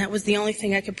more, and that was the only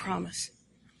thing I could promise.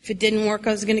 If it didn't work,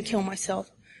 I was going to kill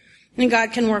myself. And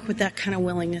God can work with that kind of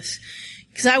willingness.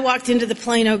 Because I walked into the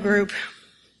Plano group,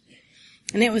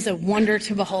 and it was a wonder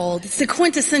to behold. It's the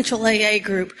quintessential AA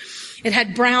group. It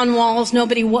had brown walls.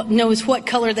 Nobody knows what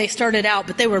color they started out,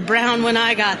 but they were brown when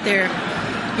I got there.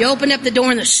 You opened up the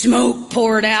door and the smoke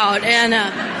poured out, and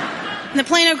the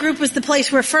Plano group was the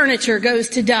place where furniture goes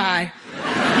to die.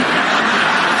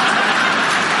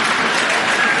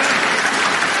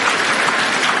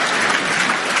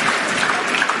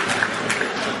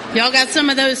 Y'all got some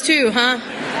of those too, huh?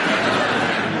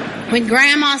 When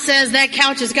Grandma says that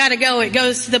couch has got to go, it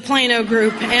goes to the Plano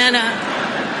group. And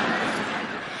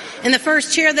the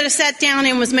first chair that I sat down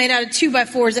in was made out of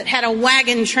 2x4s. It had a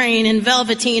wagon train and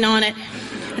velveteen on it.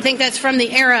 I think that's from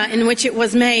the era in which it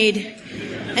was made.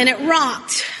 And it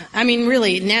rocked. I mean,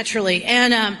 really, naturally.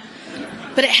 And,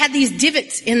 but it had these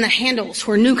divots in the handles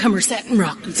where newcomers sat and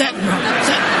rocked and sat and rocked and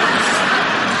sat and rocked.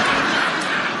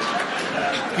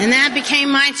 And that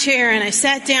became my chair, and I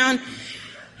sat down,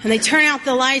 and they turned out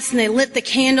the lights and they lit the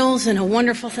candles, and a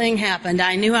wonderful thing happened.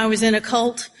 I knew I was in a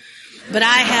cult, but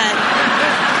I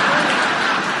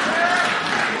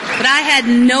had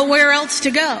nowhere else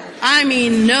to go. I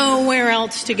mean, nowhere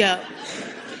else to go.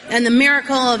 And the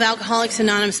miracle of Alcoholics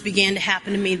Anonymous began to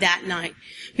happen to me that night,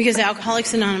 because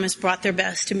Alcoholics Anonymous brought their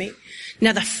best to me.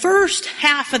 Now, the first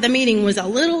half of the meeting was a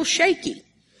little shaky,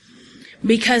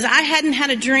 because I hadn't had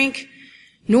a drink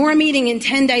nor a meeting in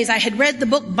 10 days. I had read the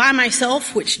book by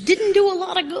myself, which didn't do a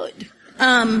lot of good.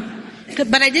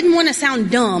 But I didn't want to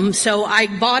sound dumb, so I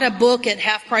bought a book at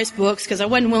Half Price Books, because I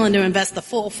wasn't willing to invest the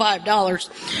full $5.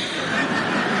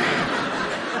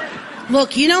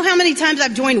 Look, you know how many times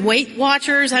I've joined Weight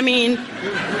Watchers? I mean,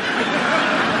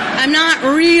 I'm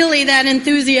not really that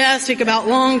enthusiastic about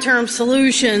long-term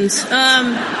solutions.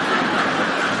 And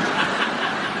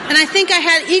I think I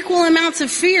had equal amounts of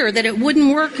fear that it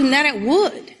wouldn't work and that it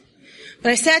would.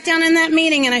 But I sat down in that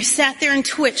meeting and I sat there and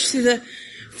twitched through the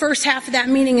first half of that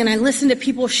meeting and I listened to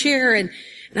people share and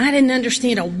I didn't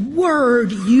understand a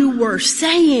word you were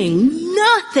saying.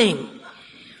 Nothing.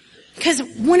 Because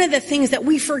one of the things that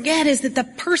we forget is that the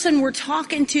person we're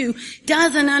talking to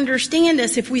doesn't understand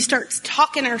us if we start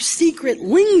talking our secret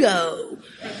lingo.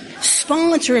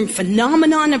 Sponsor and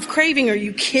phenomenon of craving. Are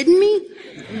you kidding me?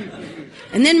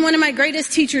 And then one of my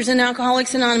greatest teachers in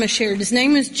Alcoholics Anonymous shared. His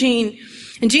name was Gene.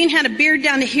 And Gene had a beard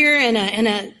down to here and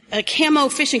a camo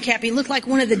fishing cap. He looked like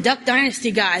one of the Duck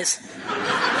Dynasty guys.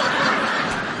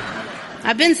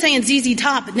 I've been saying ZZ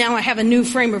Top, but now I have a new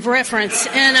frame of reference.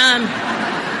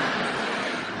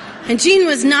 And Gene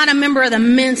was not a member of the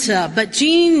Mensa, but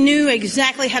Gene knew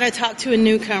exactly how to talk to a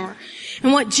newcomer.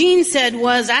 And what Gene said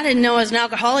was, I didn't know I was an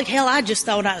alcoholic. Hell, I just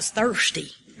thought I was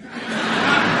thirsty.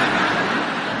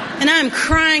 And I'm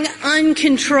crying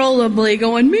uncontrollably,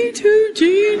 going, me too,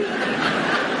 Gene.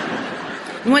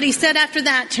 And what he said after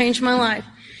that changed my life.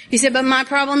 He said, but my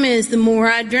problem is the more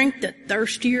I drink, the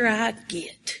thirstier I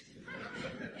get.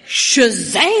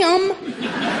 Shazam!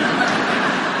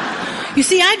 You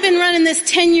see, I'd been running this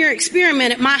 10-year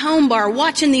experiment at my home bar,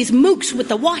 watching these mooks with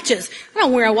the watches. I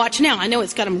don't wear a watch now. I know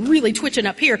it's got them really twitching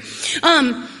up here.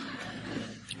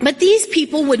 But these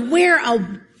people would wear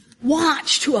a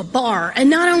watch to a bar, and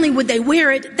not only would they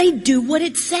wear it, they'd do what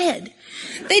it said.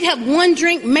 They'd have one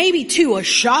drink, maybe two, a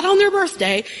shot on their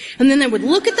birthday, and then they would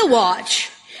look at the watch,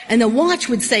 and the watch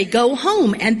would say, go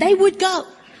home, and they would go.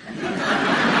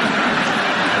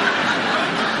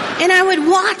 And I would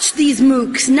watch these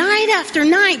mooks night after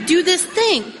night do this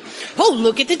thing. Oh,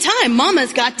 look at the time.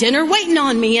 Mama's got dinner waiting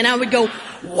on me. And I would go,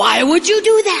 why would you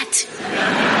do that?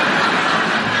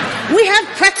 We have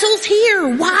pretzels here.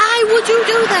 Why would you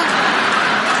do that?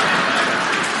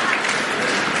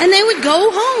 And they would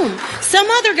go home. Some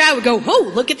other guy would go,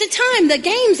 oh, look at the time. The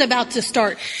game's about to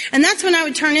start. And that's when I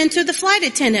would turn into the flight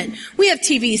attendant. We have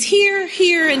TVs here,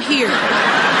 here, and here.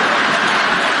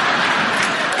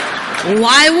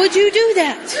 Why would you do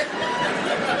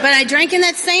that? But I drank in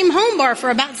that same home bar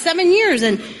for about 7 years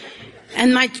and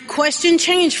my question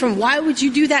changed from why would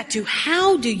you do that to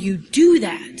how do you do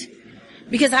that?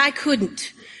 Because I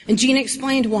couldn't. And Gene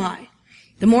explained why.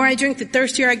 The more I drink, the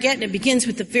thirstier I get, and it begins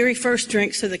with the very first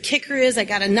drink. So the kicker is I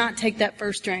gotta not take that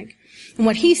first drink. And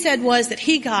what he said was that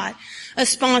he got a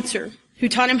sponsor who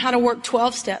taught him how to work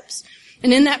 12 steps.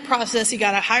 And in that process, he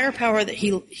got a higher power that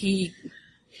he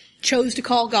chose to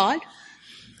call God.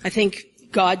 I think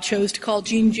God chose to call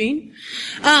Gene.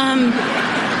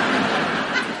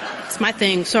 It's my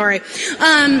thing, sorry.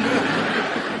 And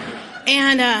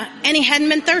he hadn't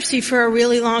been thirsty for a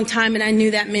really long time, and I knew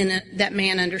that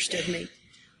man understood me.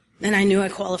 And I knew I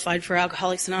qualified for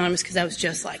Alcoholics Anonymous because I was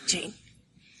just like Gene.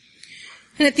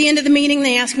 And at the end of the meeting,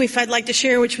 they asked me if I'd like to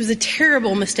share, which was a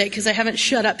terrible mistake because I haven't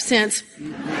shut up since.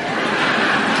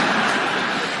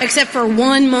 Except for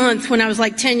 1 month when I was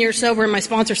like 10 years sober and my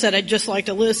sponsor said I'd just like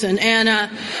to listen. And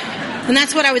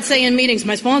that's what I would say in meetings.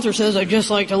 My sponsor says I'd just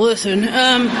like to listen.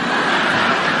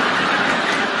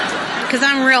 Cause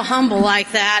I'm real humble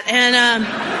like that.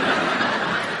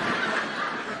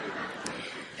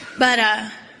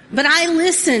 But I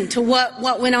listened to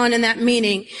what went on in that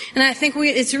meeting. And I think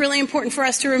it's really important for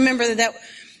us to remember that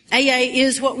AA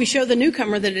is what we show the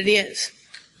newcomer that it is.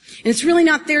 And it's really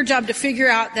not their job to figure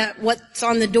out that what's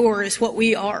on the door is what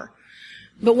we are.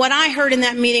 But what I heard in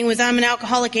that meeting was I'm an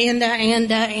alcoholic and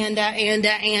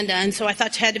so I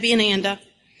thought you had to be an anda.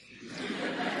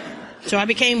 So I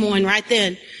became one right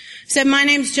then. Said, my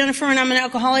name's Jennifer and I'm an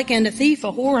alcoholic and a thief,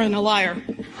 a whore, and a liar.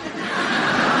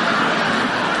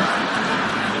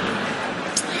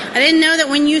 I didn't know that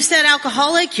when you said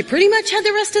alcoholic, you pretty much had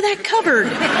the rest of that covered.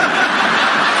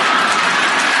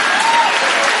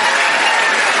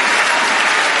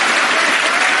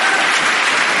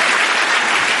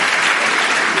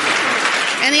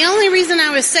 And the only reason I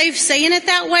was safe saying it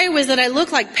that way was that I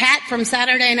looked like Pat from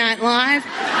Saturday Night Live.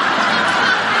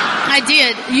 I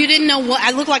did. You didn't know what,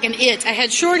 I looked like an it. I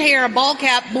had short hair, a ball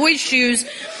cap, boys' shoes.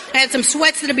 I had some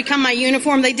sweats that had become my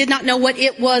uniform. They did not know what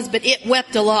it was, but it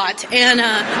wept a lot. And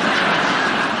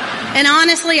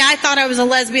honestly, I thought I was a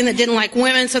lesbian that didn't like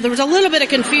women, so there was a little bit of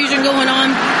confusion going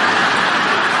on.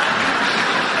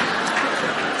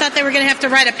 Thought they were going to have to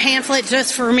write a pamphlet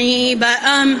just for me, but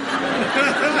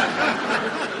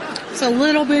it's a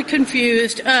little bit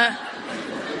confused.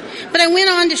 But I went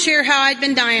on to share how I'd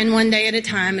been dying one day at a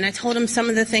time, and I told him some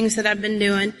of the things that I've been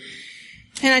doing.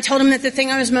 And I told him that the thing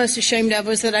I was most ashamed of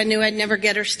was that I knew I'd never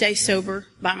get or stay sober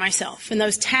by myself. And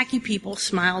those tacky people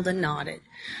smiled and nodded.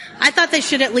 I thought they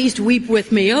should at least weep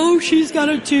with me. Oh, she's got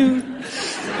a tooth.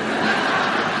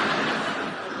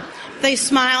 They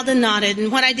smiled and nodded.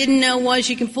 And what I didn't know was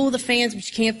you can fool the fans, but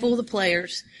you can't fool the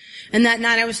players. And that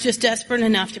night I was just desperate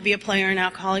enough to be a player in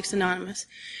Alcoholics Anonymous.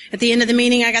 At the end of the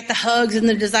meeting, I got the hugs and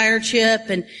the desire chip,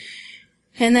 and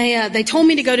they told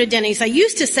me to go to Denny's. I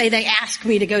used to say they asked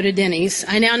me to go to Denny's.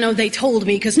 I now know they told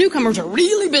me, because newcomers are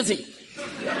really busy.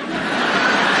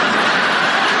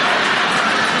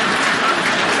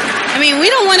 I mean, we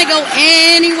don't want to go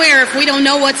anywhere if we don't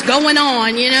know what's going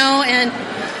on, and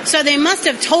so they must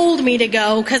have told me to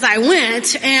go, because I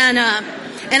went, and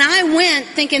I went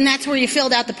thinking that's where you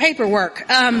filled out the paperwork.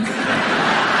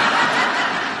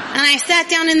 And I sat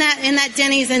down in that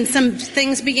Denny's, and some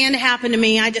things began to happen to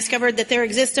me. I discovered that there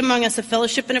exists among us a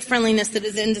fellowship and a friendliness that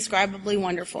is indescribably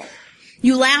wonderful.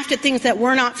 You laughed at things that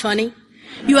were not funny.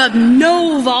 You have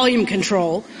no volume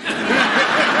control.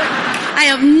 I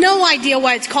have no idea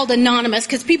why it's called anonymous,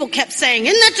 because people kept saying,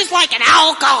 isn't that just like an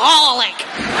alcoholic?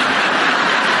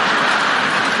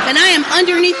 And I am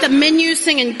underneath the menu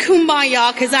singing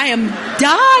Kumbaya because I am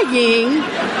dying.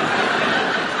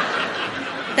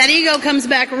 That ego comes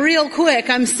back real quick.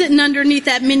 I'm sitting underneath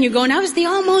that menu going, I was the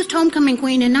almost homecoming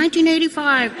queen in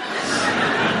 1985.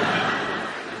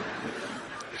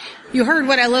 You heard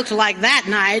what I looked like that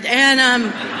night.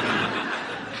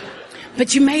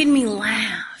 But you made me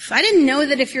laugh. I didn't know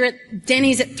that if you're at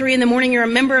Denny's at 3 a.m, you're a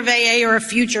member of AA or a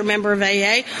future member of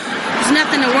AA. There's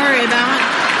nothing to worry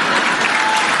about.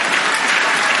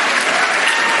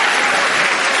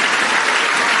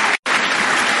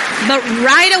 But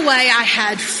right away, I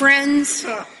had friends,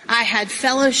 I had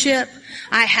fellowship,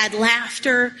 I had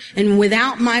laughter, and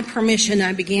without my permission,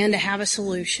 I began to have a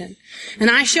solution. And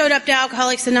I showed up to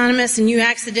Alcoholics Anonymous, and you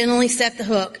accidentally set the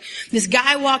hook. This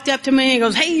guy walked up to me and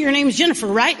goes, hey, your name's Jennifer,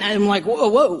 right? And I'm like,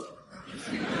 whoa.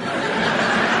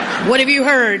 What have you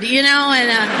heard?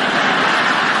 And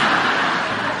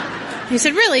he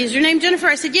said, really, is your name Jennifer?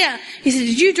 I said, yeah. He said,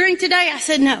 did you drink today? I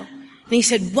said, no. And he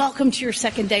said, welcome to your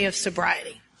second day of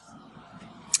sobriety.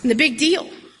 And the big deal,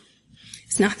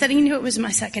 it's not that he knew it was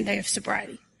my second day of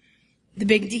sobriety. The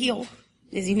big deal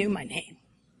is he knew my name.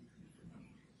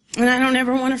 And I don't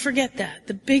ever want to forget that.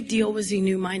 The big deal was he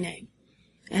knew my name.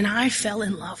 And I fell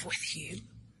in love with you.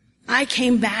 I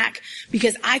came back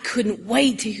because I couldn't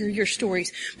wait to hear your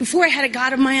stories. Before I had a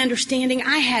God of my understanding,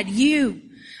 I had you.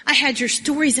 I had your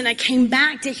stories, and I came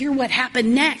back to hear what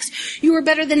happened next. You were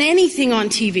better than anything on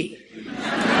TV.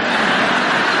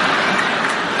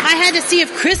 I had to see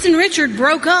if Chris and Richard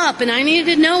broke up, and I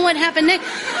needed to know what happened next.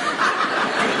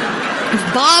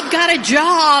 Bob got a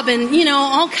job, and,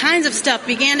 all kinds of stuff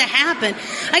began to happen.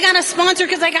 I got a sponsor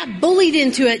because I got bullied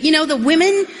into it. The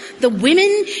women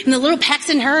and the little pecks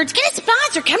and herds. Get a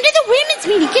sponsor. Come to the women's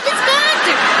meeting. Get a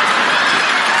sponsor.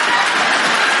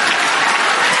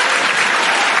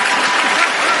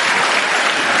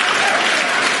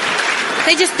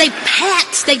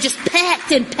 They just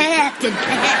packed and packed. And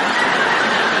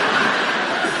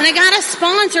I got a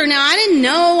sponsor. Now, I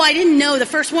didn't know. The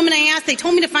first woman I asked, they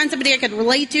told me to find somebody I could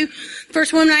relate to. The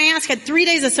first woman I asked had 3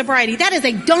 days of sobriety. That is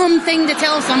a dumb thing to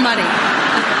tell somebody.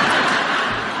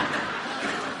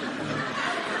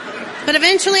 But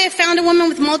eventually I found a woman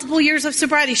with multiple years of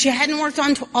sobriety. She hadn't worked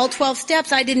on all 12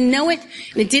 steps. I didn't know it,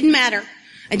 and it didn't matter.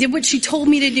 I did what she told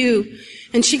me to do.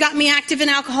 And she got me active in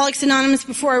Alcoholics Anonymous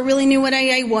before I really knew what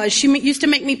AA was. She used to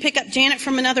make me pick up Janet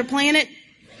from another planet.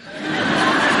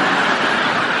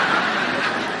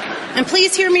 And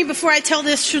please hear me before I tell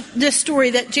this story,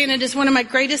 that Janet is one of my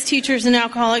greatest teachers in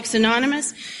Alcoholics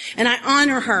Anonymous, and I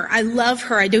honor her. I love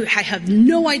her. I have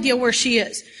no idea where she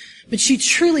is, but she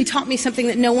truly taught me something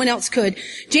that no one else could.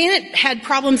 Janet had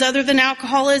problems other than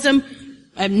alcoholism.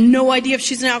 I have no idea if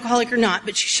she's an alcoholic or not,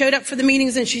 but she showed up for the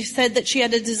meetings and she said that she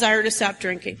had a desire to stop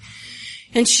drinking.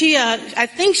 And I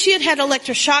think she had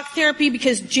electroshock therapy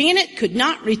because Janet could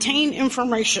not retain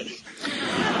information.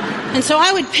 And so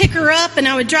I would pick her up and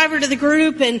I would drive her to the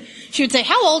group, and she would say,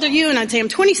 how old are you? And I'd say, I'm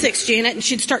 26, Janet. And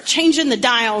she'd start changing the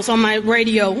dials on my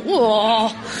radio. Whoa.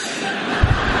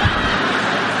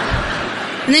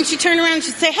 And then she'd turn around and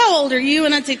she'd say, how old are you?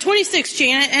 And I'd say, 26,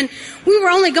 Janet. And we were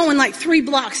only going like 3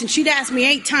 blocks, and she'd ask me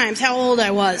 8 times how old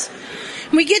I was.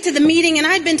 And we get to the meeting, and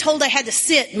I'd been told I had to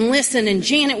sit and listen, and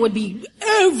Janet would be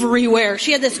everywhere.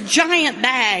 She had this giant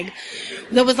bag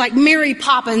that was like Mary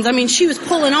Poppins. I mean, she was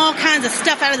pulling all kinds of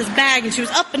stuff out of this bag, and she was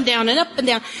up and down and up and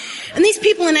down. And these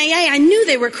people in AA, I knew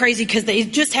they were crazy because they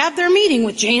just have their meeting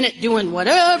with Janet doing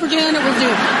whatever Janet was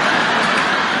doing.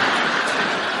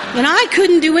 And I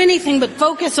couldn't do anything but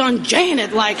focus on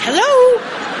Janet, like, hello?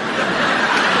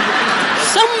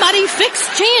 Somebody fix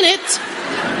Janet.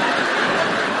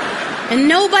 And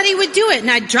nobody would do it. And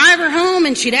I'd drive her home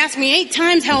and she'd ask me 8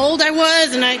 times how old I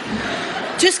was. And I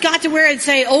just got to where I'd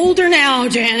say, older now,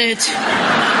 Janet.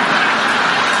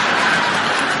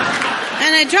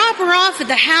 And I'd drop her off at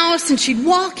the house and she'd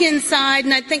walk inside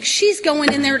and I'd think she's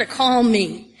going in there to call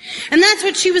me. And that's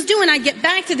what she was doing. I'd get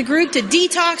back to the group to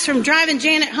detox from driving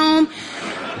Janet home.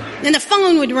 And the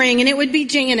phone would ring and it would be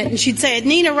Janet. And she'd say, I'd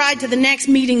need a ride to the next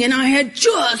meeting and I had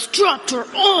just dropped her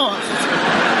off.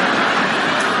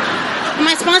 And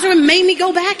my sponsor would make me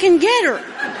go back and get her.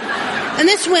 And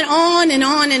this went on and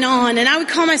on and on. And I would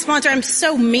call my sponsor. I'm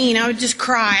so mean. I would just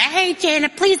cry. Hey,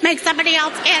 Janet, please make somebody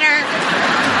else get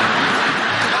her.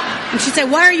 And she'd say,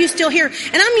 why are you still here?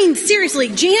 And I mean, seriously,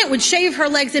 Janet would shave her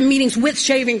legs in meetings with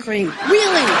shaving cream.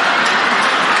 Really.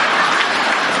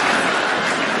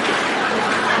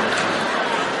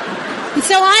 And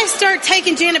so I start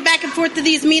taking Janet back and forth to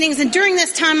these meetings, and during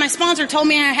this time, my sponsor told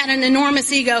me I had an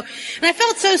enormous ego. And I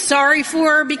felt so sorry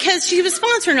for her because she was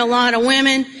sponsoring a lot of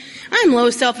women. I'm low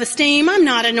self-esteem. I'm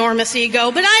not enormous ego,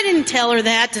 but I didn't tell her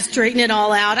that to straighten it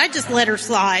all out. I just let her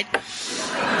slide.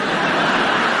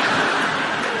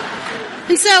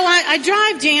 And so I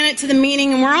drive Janet to the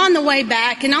meeting, and we're on the way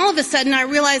back, and all of a sudden I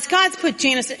realize God's put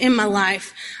Janet in my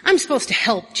life. I'm supposed to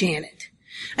help Janet.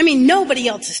 I mean, nobody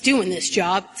else is doing this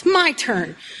job. It's my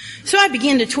turn. So I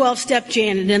began to 12-step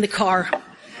Janet in the car.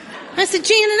 I said,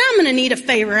 Janet, I'm going to need a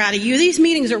favor out of you. These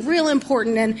meetings are real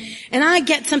important, and I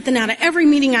get something out of every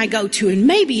meeting I go to, and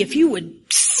maybe if you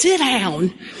would sit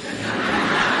down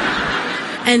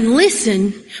and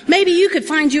listen, maybe you could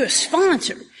find you a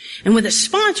sponsor. And with a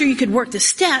sponsor, you could work the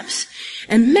steps.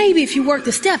 And maybe if you work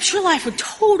the steps, your life would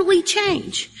totally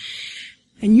change.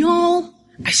 And y'all,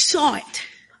 I saw it.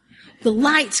 The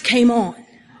lights came on.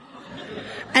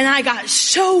 And I got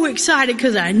so excited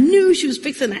because I knew she was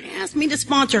fixing to ask me to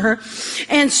sponsor her.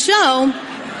 And so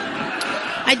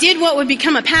I did what would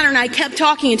become a pattern. I kept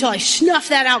talking until I snuffed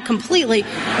that out completely.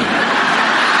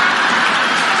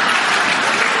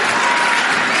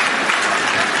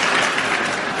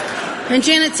 And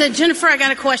Janet said, Jennifer, I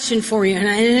got a question for you. And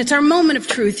it's our moment of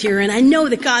truth here. And I know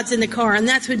that God's in the car. And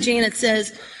that's what Janet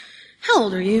says. How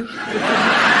old are you?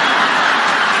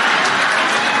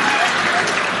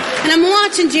 And I'm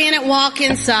watching Janet walk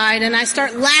inside. And I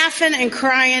start laughing and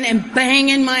crying and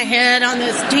banging my head on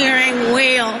the steering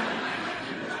wheel.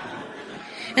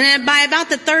 And by about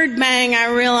the third bang, I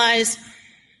realize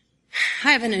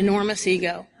I have an enormous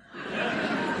ego.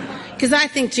 Because I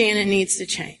think Janet needs to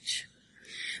change.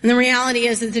 And the reality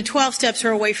is that the 12 steps are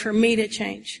a way for me to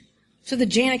change so that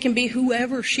Janet can be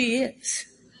whoever she is.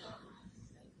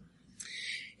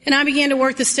 And I began to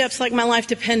work the steps like my life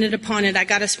depended upon it. I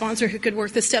got a sponsor who could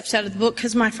work the steps out of the book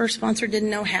because my first sponsor didn't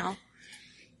know how.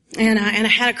 And I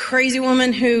had a crazy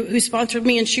woman who sponsored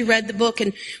me, and she read the book,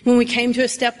 and when we came to a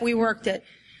step, we worked it.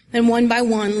 And one by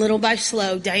one, little by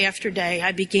slow, day after day,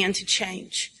 I began to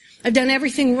change. I've done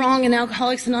everything wrong in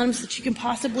Alcoholics Anonymous that you can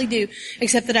possibly do,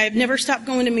 except that I have never stopped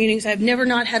going to meetings. I've never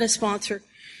not had a sponsor.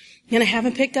 And I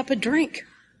haven't picked up a drink.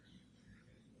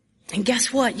 And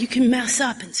guess what? You can mess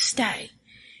up and stay.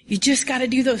 You just got to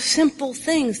do those simple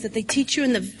things that they teach you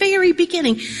in the very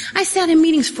beginning. I sat in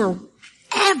meetings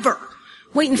forever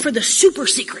waiting for the super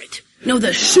secret. No,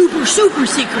 the super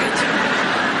secret.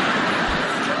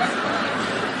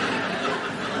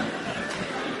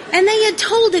 And they had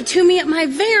told it to me at my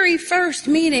very first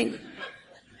meeting.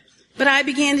 But I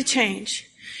began to change.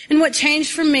 And what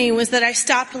changed for me was that I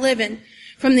stopped living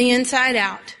from the inside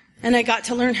out. And I got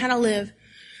to learn how to live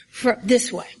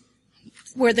this way.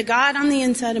 Where the God on the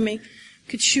inside of me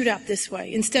could shoot out this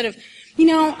way. Instead of,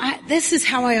 this is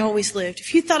how I always lived.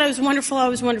 If you thought I was wonderful, I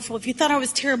was wonderful. If you thought I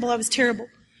was terrible, I was terrible.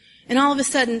 And all of a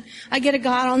sudden, I get a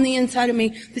God on the inside of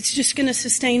me that's just going to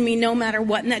sustain me no matter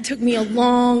what. And that took me a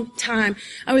long time.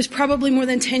 I was probably more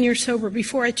than 10 years sober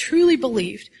before I truly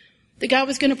believed that God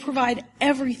was going to provide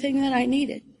everything that I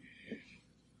needed.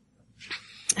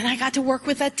 And I got to work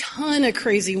with a ton of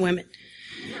crazy women.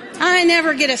 I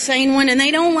never get a sane one, and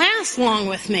they don't last long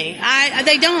with me.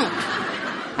 They don't.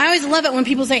 I always love it when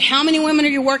people say, how many women are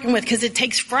you working with? Because it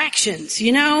takes fractions,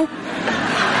 And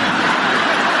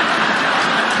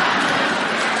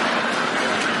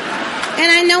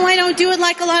I know I don't do it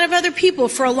like a lot of other people.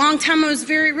 For a long time I was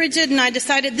very rigid, and I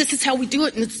decided this is how we do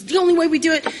it, and it's the only way we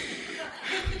do it.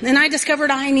 And I discovered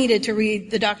I needed to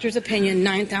read the doctor's opinion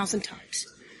 9,000 times.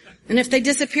 And if they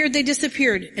disappeared, they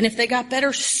disappeared. And if they got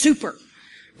better, super.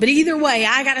 But either way,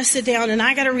 I gotta sit down and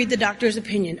I gotta read the doctor's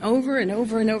opinion over and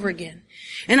over and over again.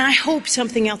 And I hope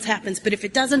something else happens. But if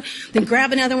it doesn't, then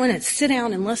grab another one and sit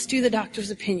down and let's do the doctor's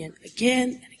opinion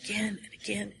again and again and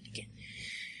again and again.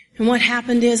 And what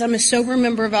happened is I'm a sober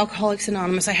member of Alcoholics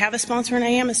Anonymous. I have a sponsor and I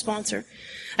am a sponsor.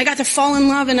 I got to fall in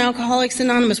love in Alcoholics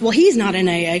Anonymous. Well, he's not in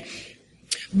AA.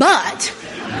 But,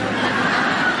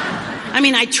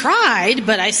 I tried,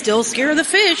 but I still scare the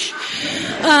fish.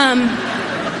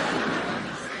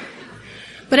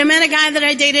 But I met a guy that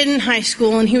I dated in high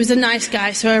school, and he was a nice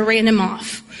guy, so I ran him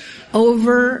off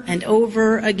over and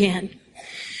over again.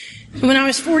 When I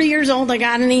was 40 years old, I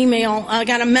got an email, I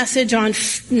got a message on,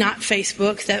 not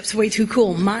Facebook, that's way too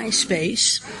cool,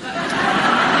 MySpace.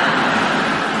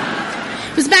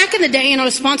 It was back in the day, and I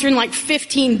was sponsoring like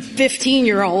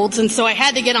 15-year-olds, and so I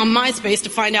had to get on MySpace to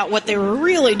find out what they were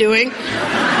really doing.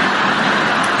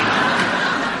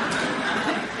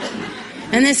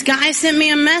 And this guy sent me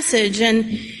a message, and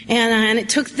it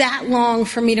took that long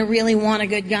for me to really want a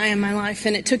good guy in my life,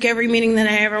 and it took every meeting that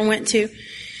I ever went to.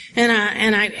 And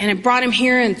I brought him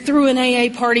here and threw an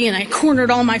AA party, and I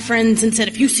cornered all my friends and said,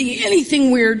 if you see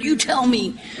anything weird, you tell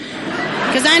me.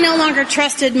 Because I no longer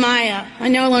trusted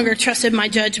my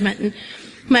judgment. And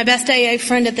my best AA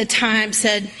friend at the time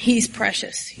said, he's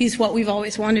precious. He's what we've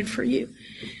always wanted for you.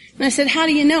 And I said, how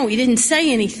do you know? He didn't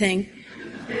say anything.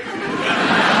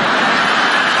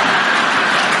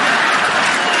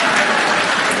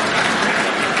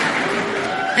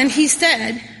 And he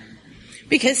said,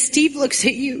 because Steve looks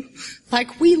at you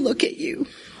like we look at you,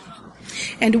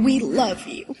 and we love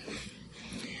you.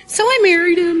 So I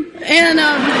married him, and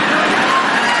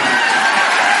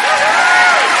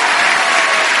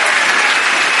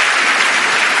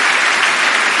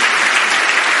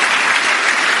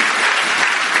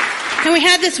we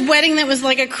had this wedding that was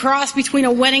like a cross between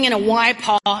a wedding and a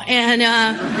YPAW, and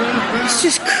it's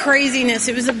just craziness.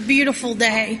 It was a beautiful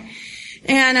day,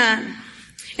 and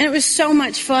it was so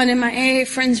much fun, and my AA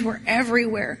friends were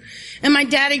everywhere. And my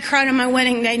daddy cried on my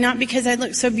wedding day, not because I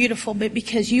looked so beautiful, but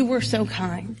because you were so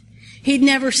kind. He'd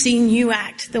never seen you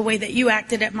act the way that you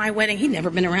acted at my wedding. He'd never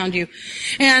been around you.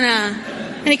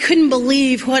 And he couldn't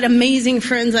believe what amazing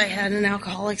friends I had in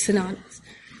Alcoholics Anonymous.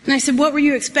 And I said, what were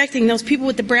you expecting? Those people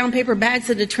with the brown paper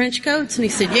bags and the trench coats? And he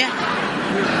said, yeah.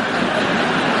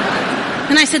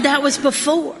 And I said, that was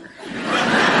before.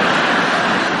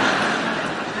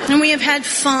 And we have had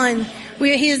fun.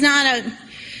 He's not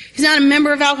a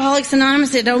member of Alcoholics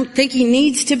Anonymous. I don't think he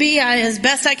needs to be. As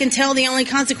best I can tell, the only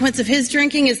consequence of his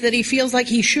drinking is that he feels like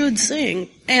he should sing.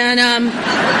 And,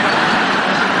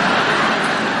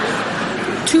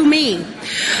 to me.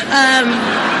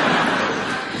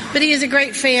 But he is a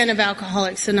great fan of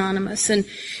Alcoholics Anonymous. And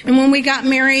when we got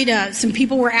married, some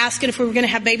people were asking if we were going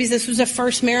to have babies. This was a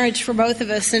first marriage for both of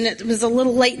us, and it was a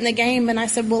little late in the game, and I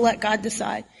said, we'll let God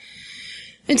decide.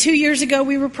 And 2 years ago,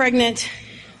 we were pregnant.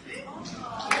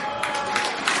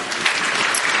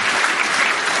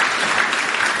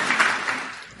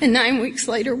 And 9 weeks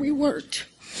later, we weren't.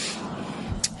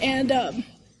 And,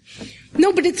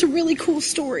 no, but it's a really cool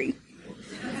story.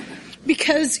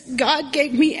 Because God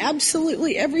gave me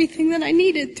absolutely everything that I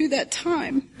needed through that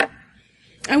time.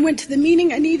 I went to the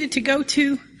meeting I needed to go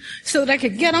to so that I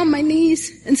could get on my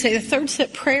knees and say the third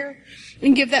step prayer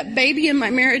and give that baby in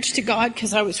my marriage to God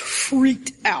because I was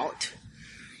freaked out.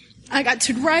 I got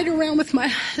to ride around with my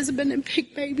husband and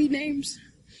pick baby names.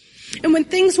 And when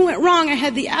things went wrong, I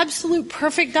had the absolute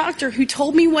perfect doctor who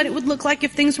told me what it would look like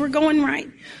if things were going right,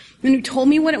 and who told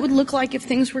me what it would look like if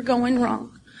things were going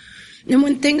wrong. And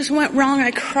when things went wrong,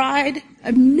 I cried.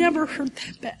 I've never heard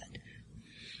that bad.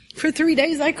 For 3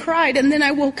 days I cried, and then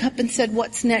I woke up and said,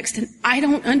 what's next? And I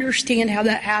don't understand how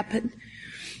that happened.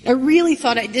 I really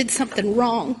thought I did something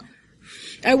wrong.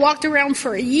 I walked around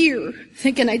for a year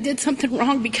thinking I did something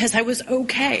wrong because I was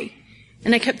okay.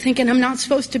 And I kept thinking I'm not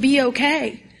supposed to be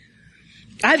okay.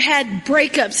 I've had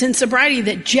breakups in sobriety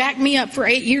that jacked me up for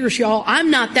 8 years, y'all.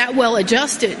 I'm not that well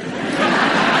adjusted.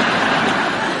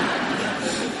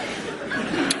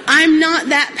 I'm not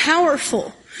that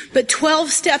powerful. But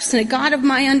 12 steps and a God of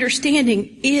my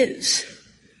understanding is.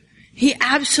 He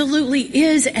absolutely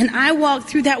is. And I walked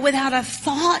through that without a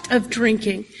thought of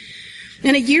drinking.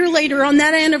 And a year later, on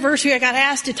that anniversary, I got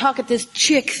asked to talk at this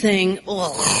chick thing.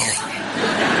 Ugh.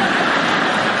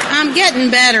 I'm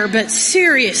getting better, but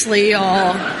seriously,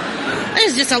 y'all,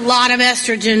 there's just a lot of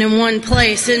estrogen in one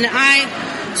place. And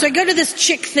so I go to this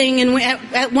chick thing, and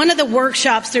at one of the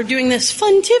workshops, they're doing this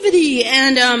funtivity,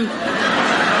 and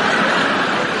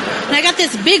I got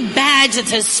this big badge that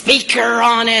says speaker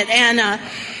on it, and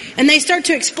And they start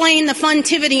to explain the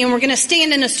funtivity, and we're going to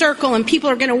stand in a circle, and people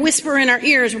are going to whisper in our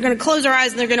ears. We're going to close our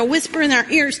eyes, and they're going to whisper in our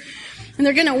ears, and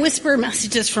they're going to whisper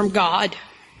messages from God.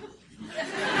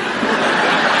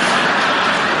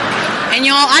 And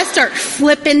y'all, I start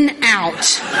flipping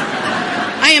out.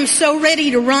 I am so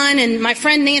ready to run, and my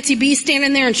friend Nancy B's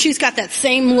standing there, and she's got that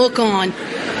same look on.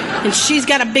 And she's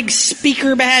got a big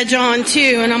speaker badge on,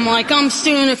 too. And I'm like, I'm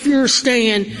staying if you're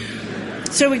staying.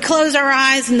 So we close our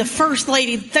eyes, and the first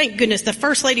lady, thank goodness, the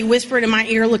first lady whispered in my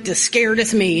ear, looked as scared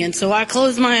as me. And so I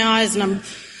closed my eyes, and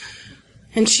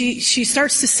she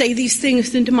starts to say these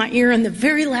things into my ear. And the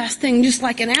very last thing, just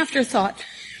like an afterthought,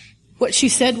 what she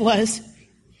said was,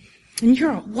 "And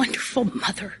you're a wonderful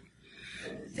mother."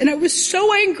 And I was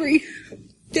so angry.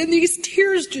 And these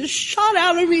tears just shot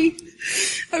out of me.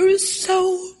 I was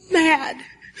so mad.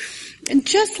 And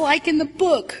just like in the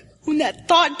book, when that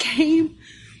thought came,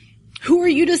 who are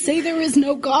you to say there is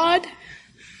no God?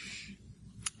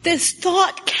 This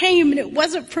thought came, and it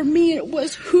wasn't for me. It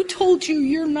was, who told you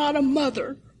you're not a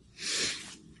mother?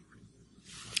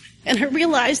 And I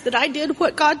realized that I did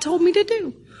what God told me to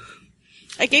do.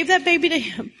 I gave that baby to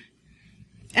him.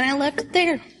 And I left it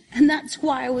there. And that's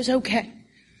why I was okay.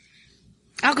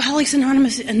 Alcoholics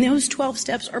Anonymous and those 12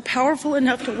 steps are powerful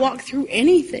enough to walk through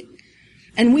anything.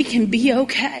 And we can be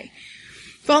okay.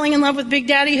 Falling in love with Big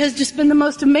Daddy has just been the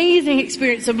most amazing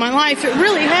experience of my life. It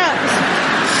really has.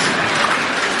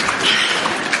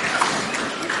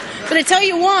 But I tell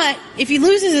you what, if he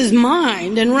loses his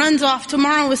mind and runs off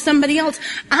tomorrow with somebody else,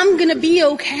 I'm going to be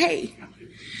okay.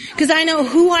 Because I know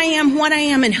who I am, what I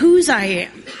am, and whose I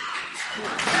am.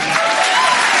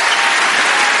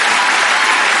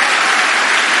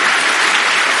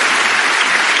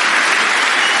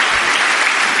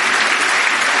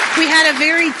 We had a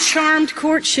very charmed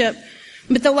courtship,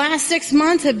 but the last 6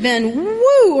 months have been,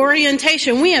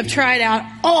 orientation. We have tried out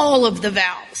all of the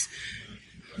vows.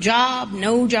 Job,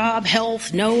 no job,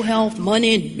 health, no health,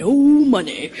 money, no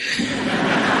money.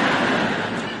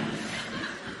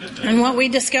 And what we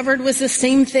discovered was the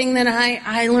same thing that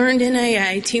I learned in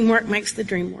AA. Teamwork makes the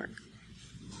dream work.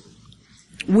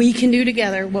 We can do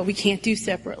together what we can't do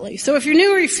separately. So if you're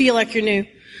new or you feel like you're new,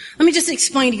 let me just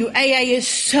explain to you, AA is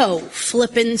so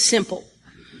flippin' simple.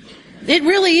 It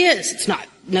really is. It's not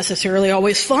necessarily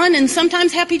always fun, and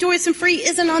sometimes happy, joyous, and free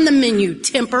isn't on the menu,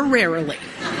 temporarily.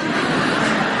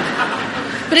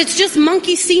 But it's just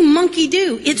monkey see, monkey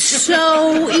do. It's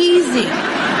so easy.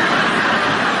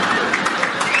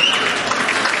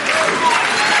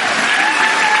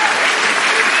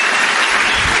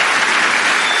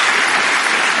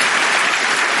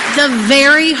 The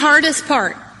very hardest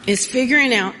part is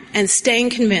figuring out and staying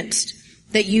convinced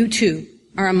that you too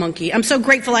are a monkey. I'm so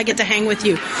grateful I get to hang with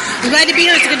you. I'm glad to be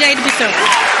here. It's a good day to be sober.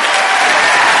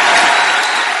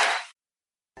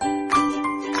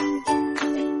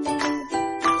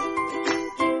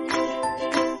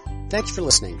 Thanks for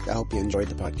listening. I hope you enjoyed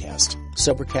the podcast.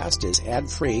 Sobercast is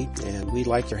ad-free, and we'd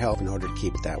like your help in order to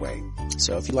keep it that way.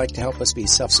 So if you'd like to help us be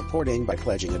self-supporting by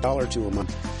pledging $1 or $2 a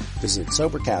month, visit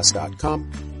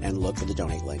Sobercast.com and look for the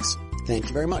donate links. Thank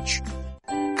you very much.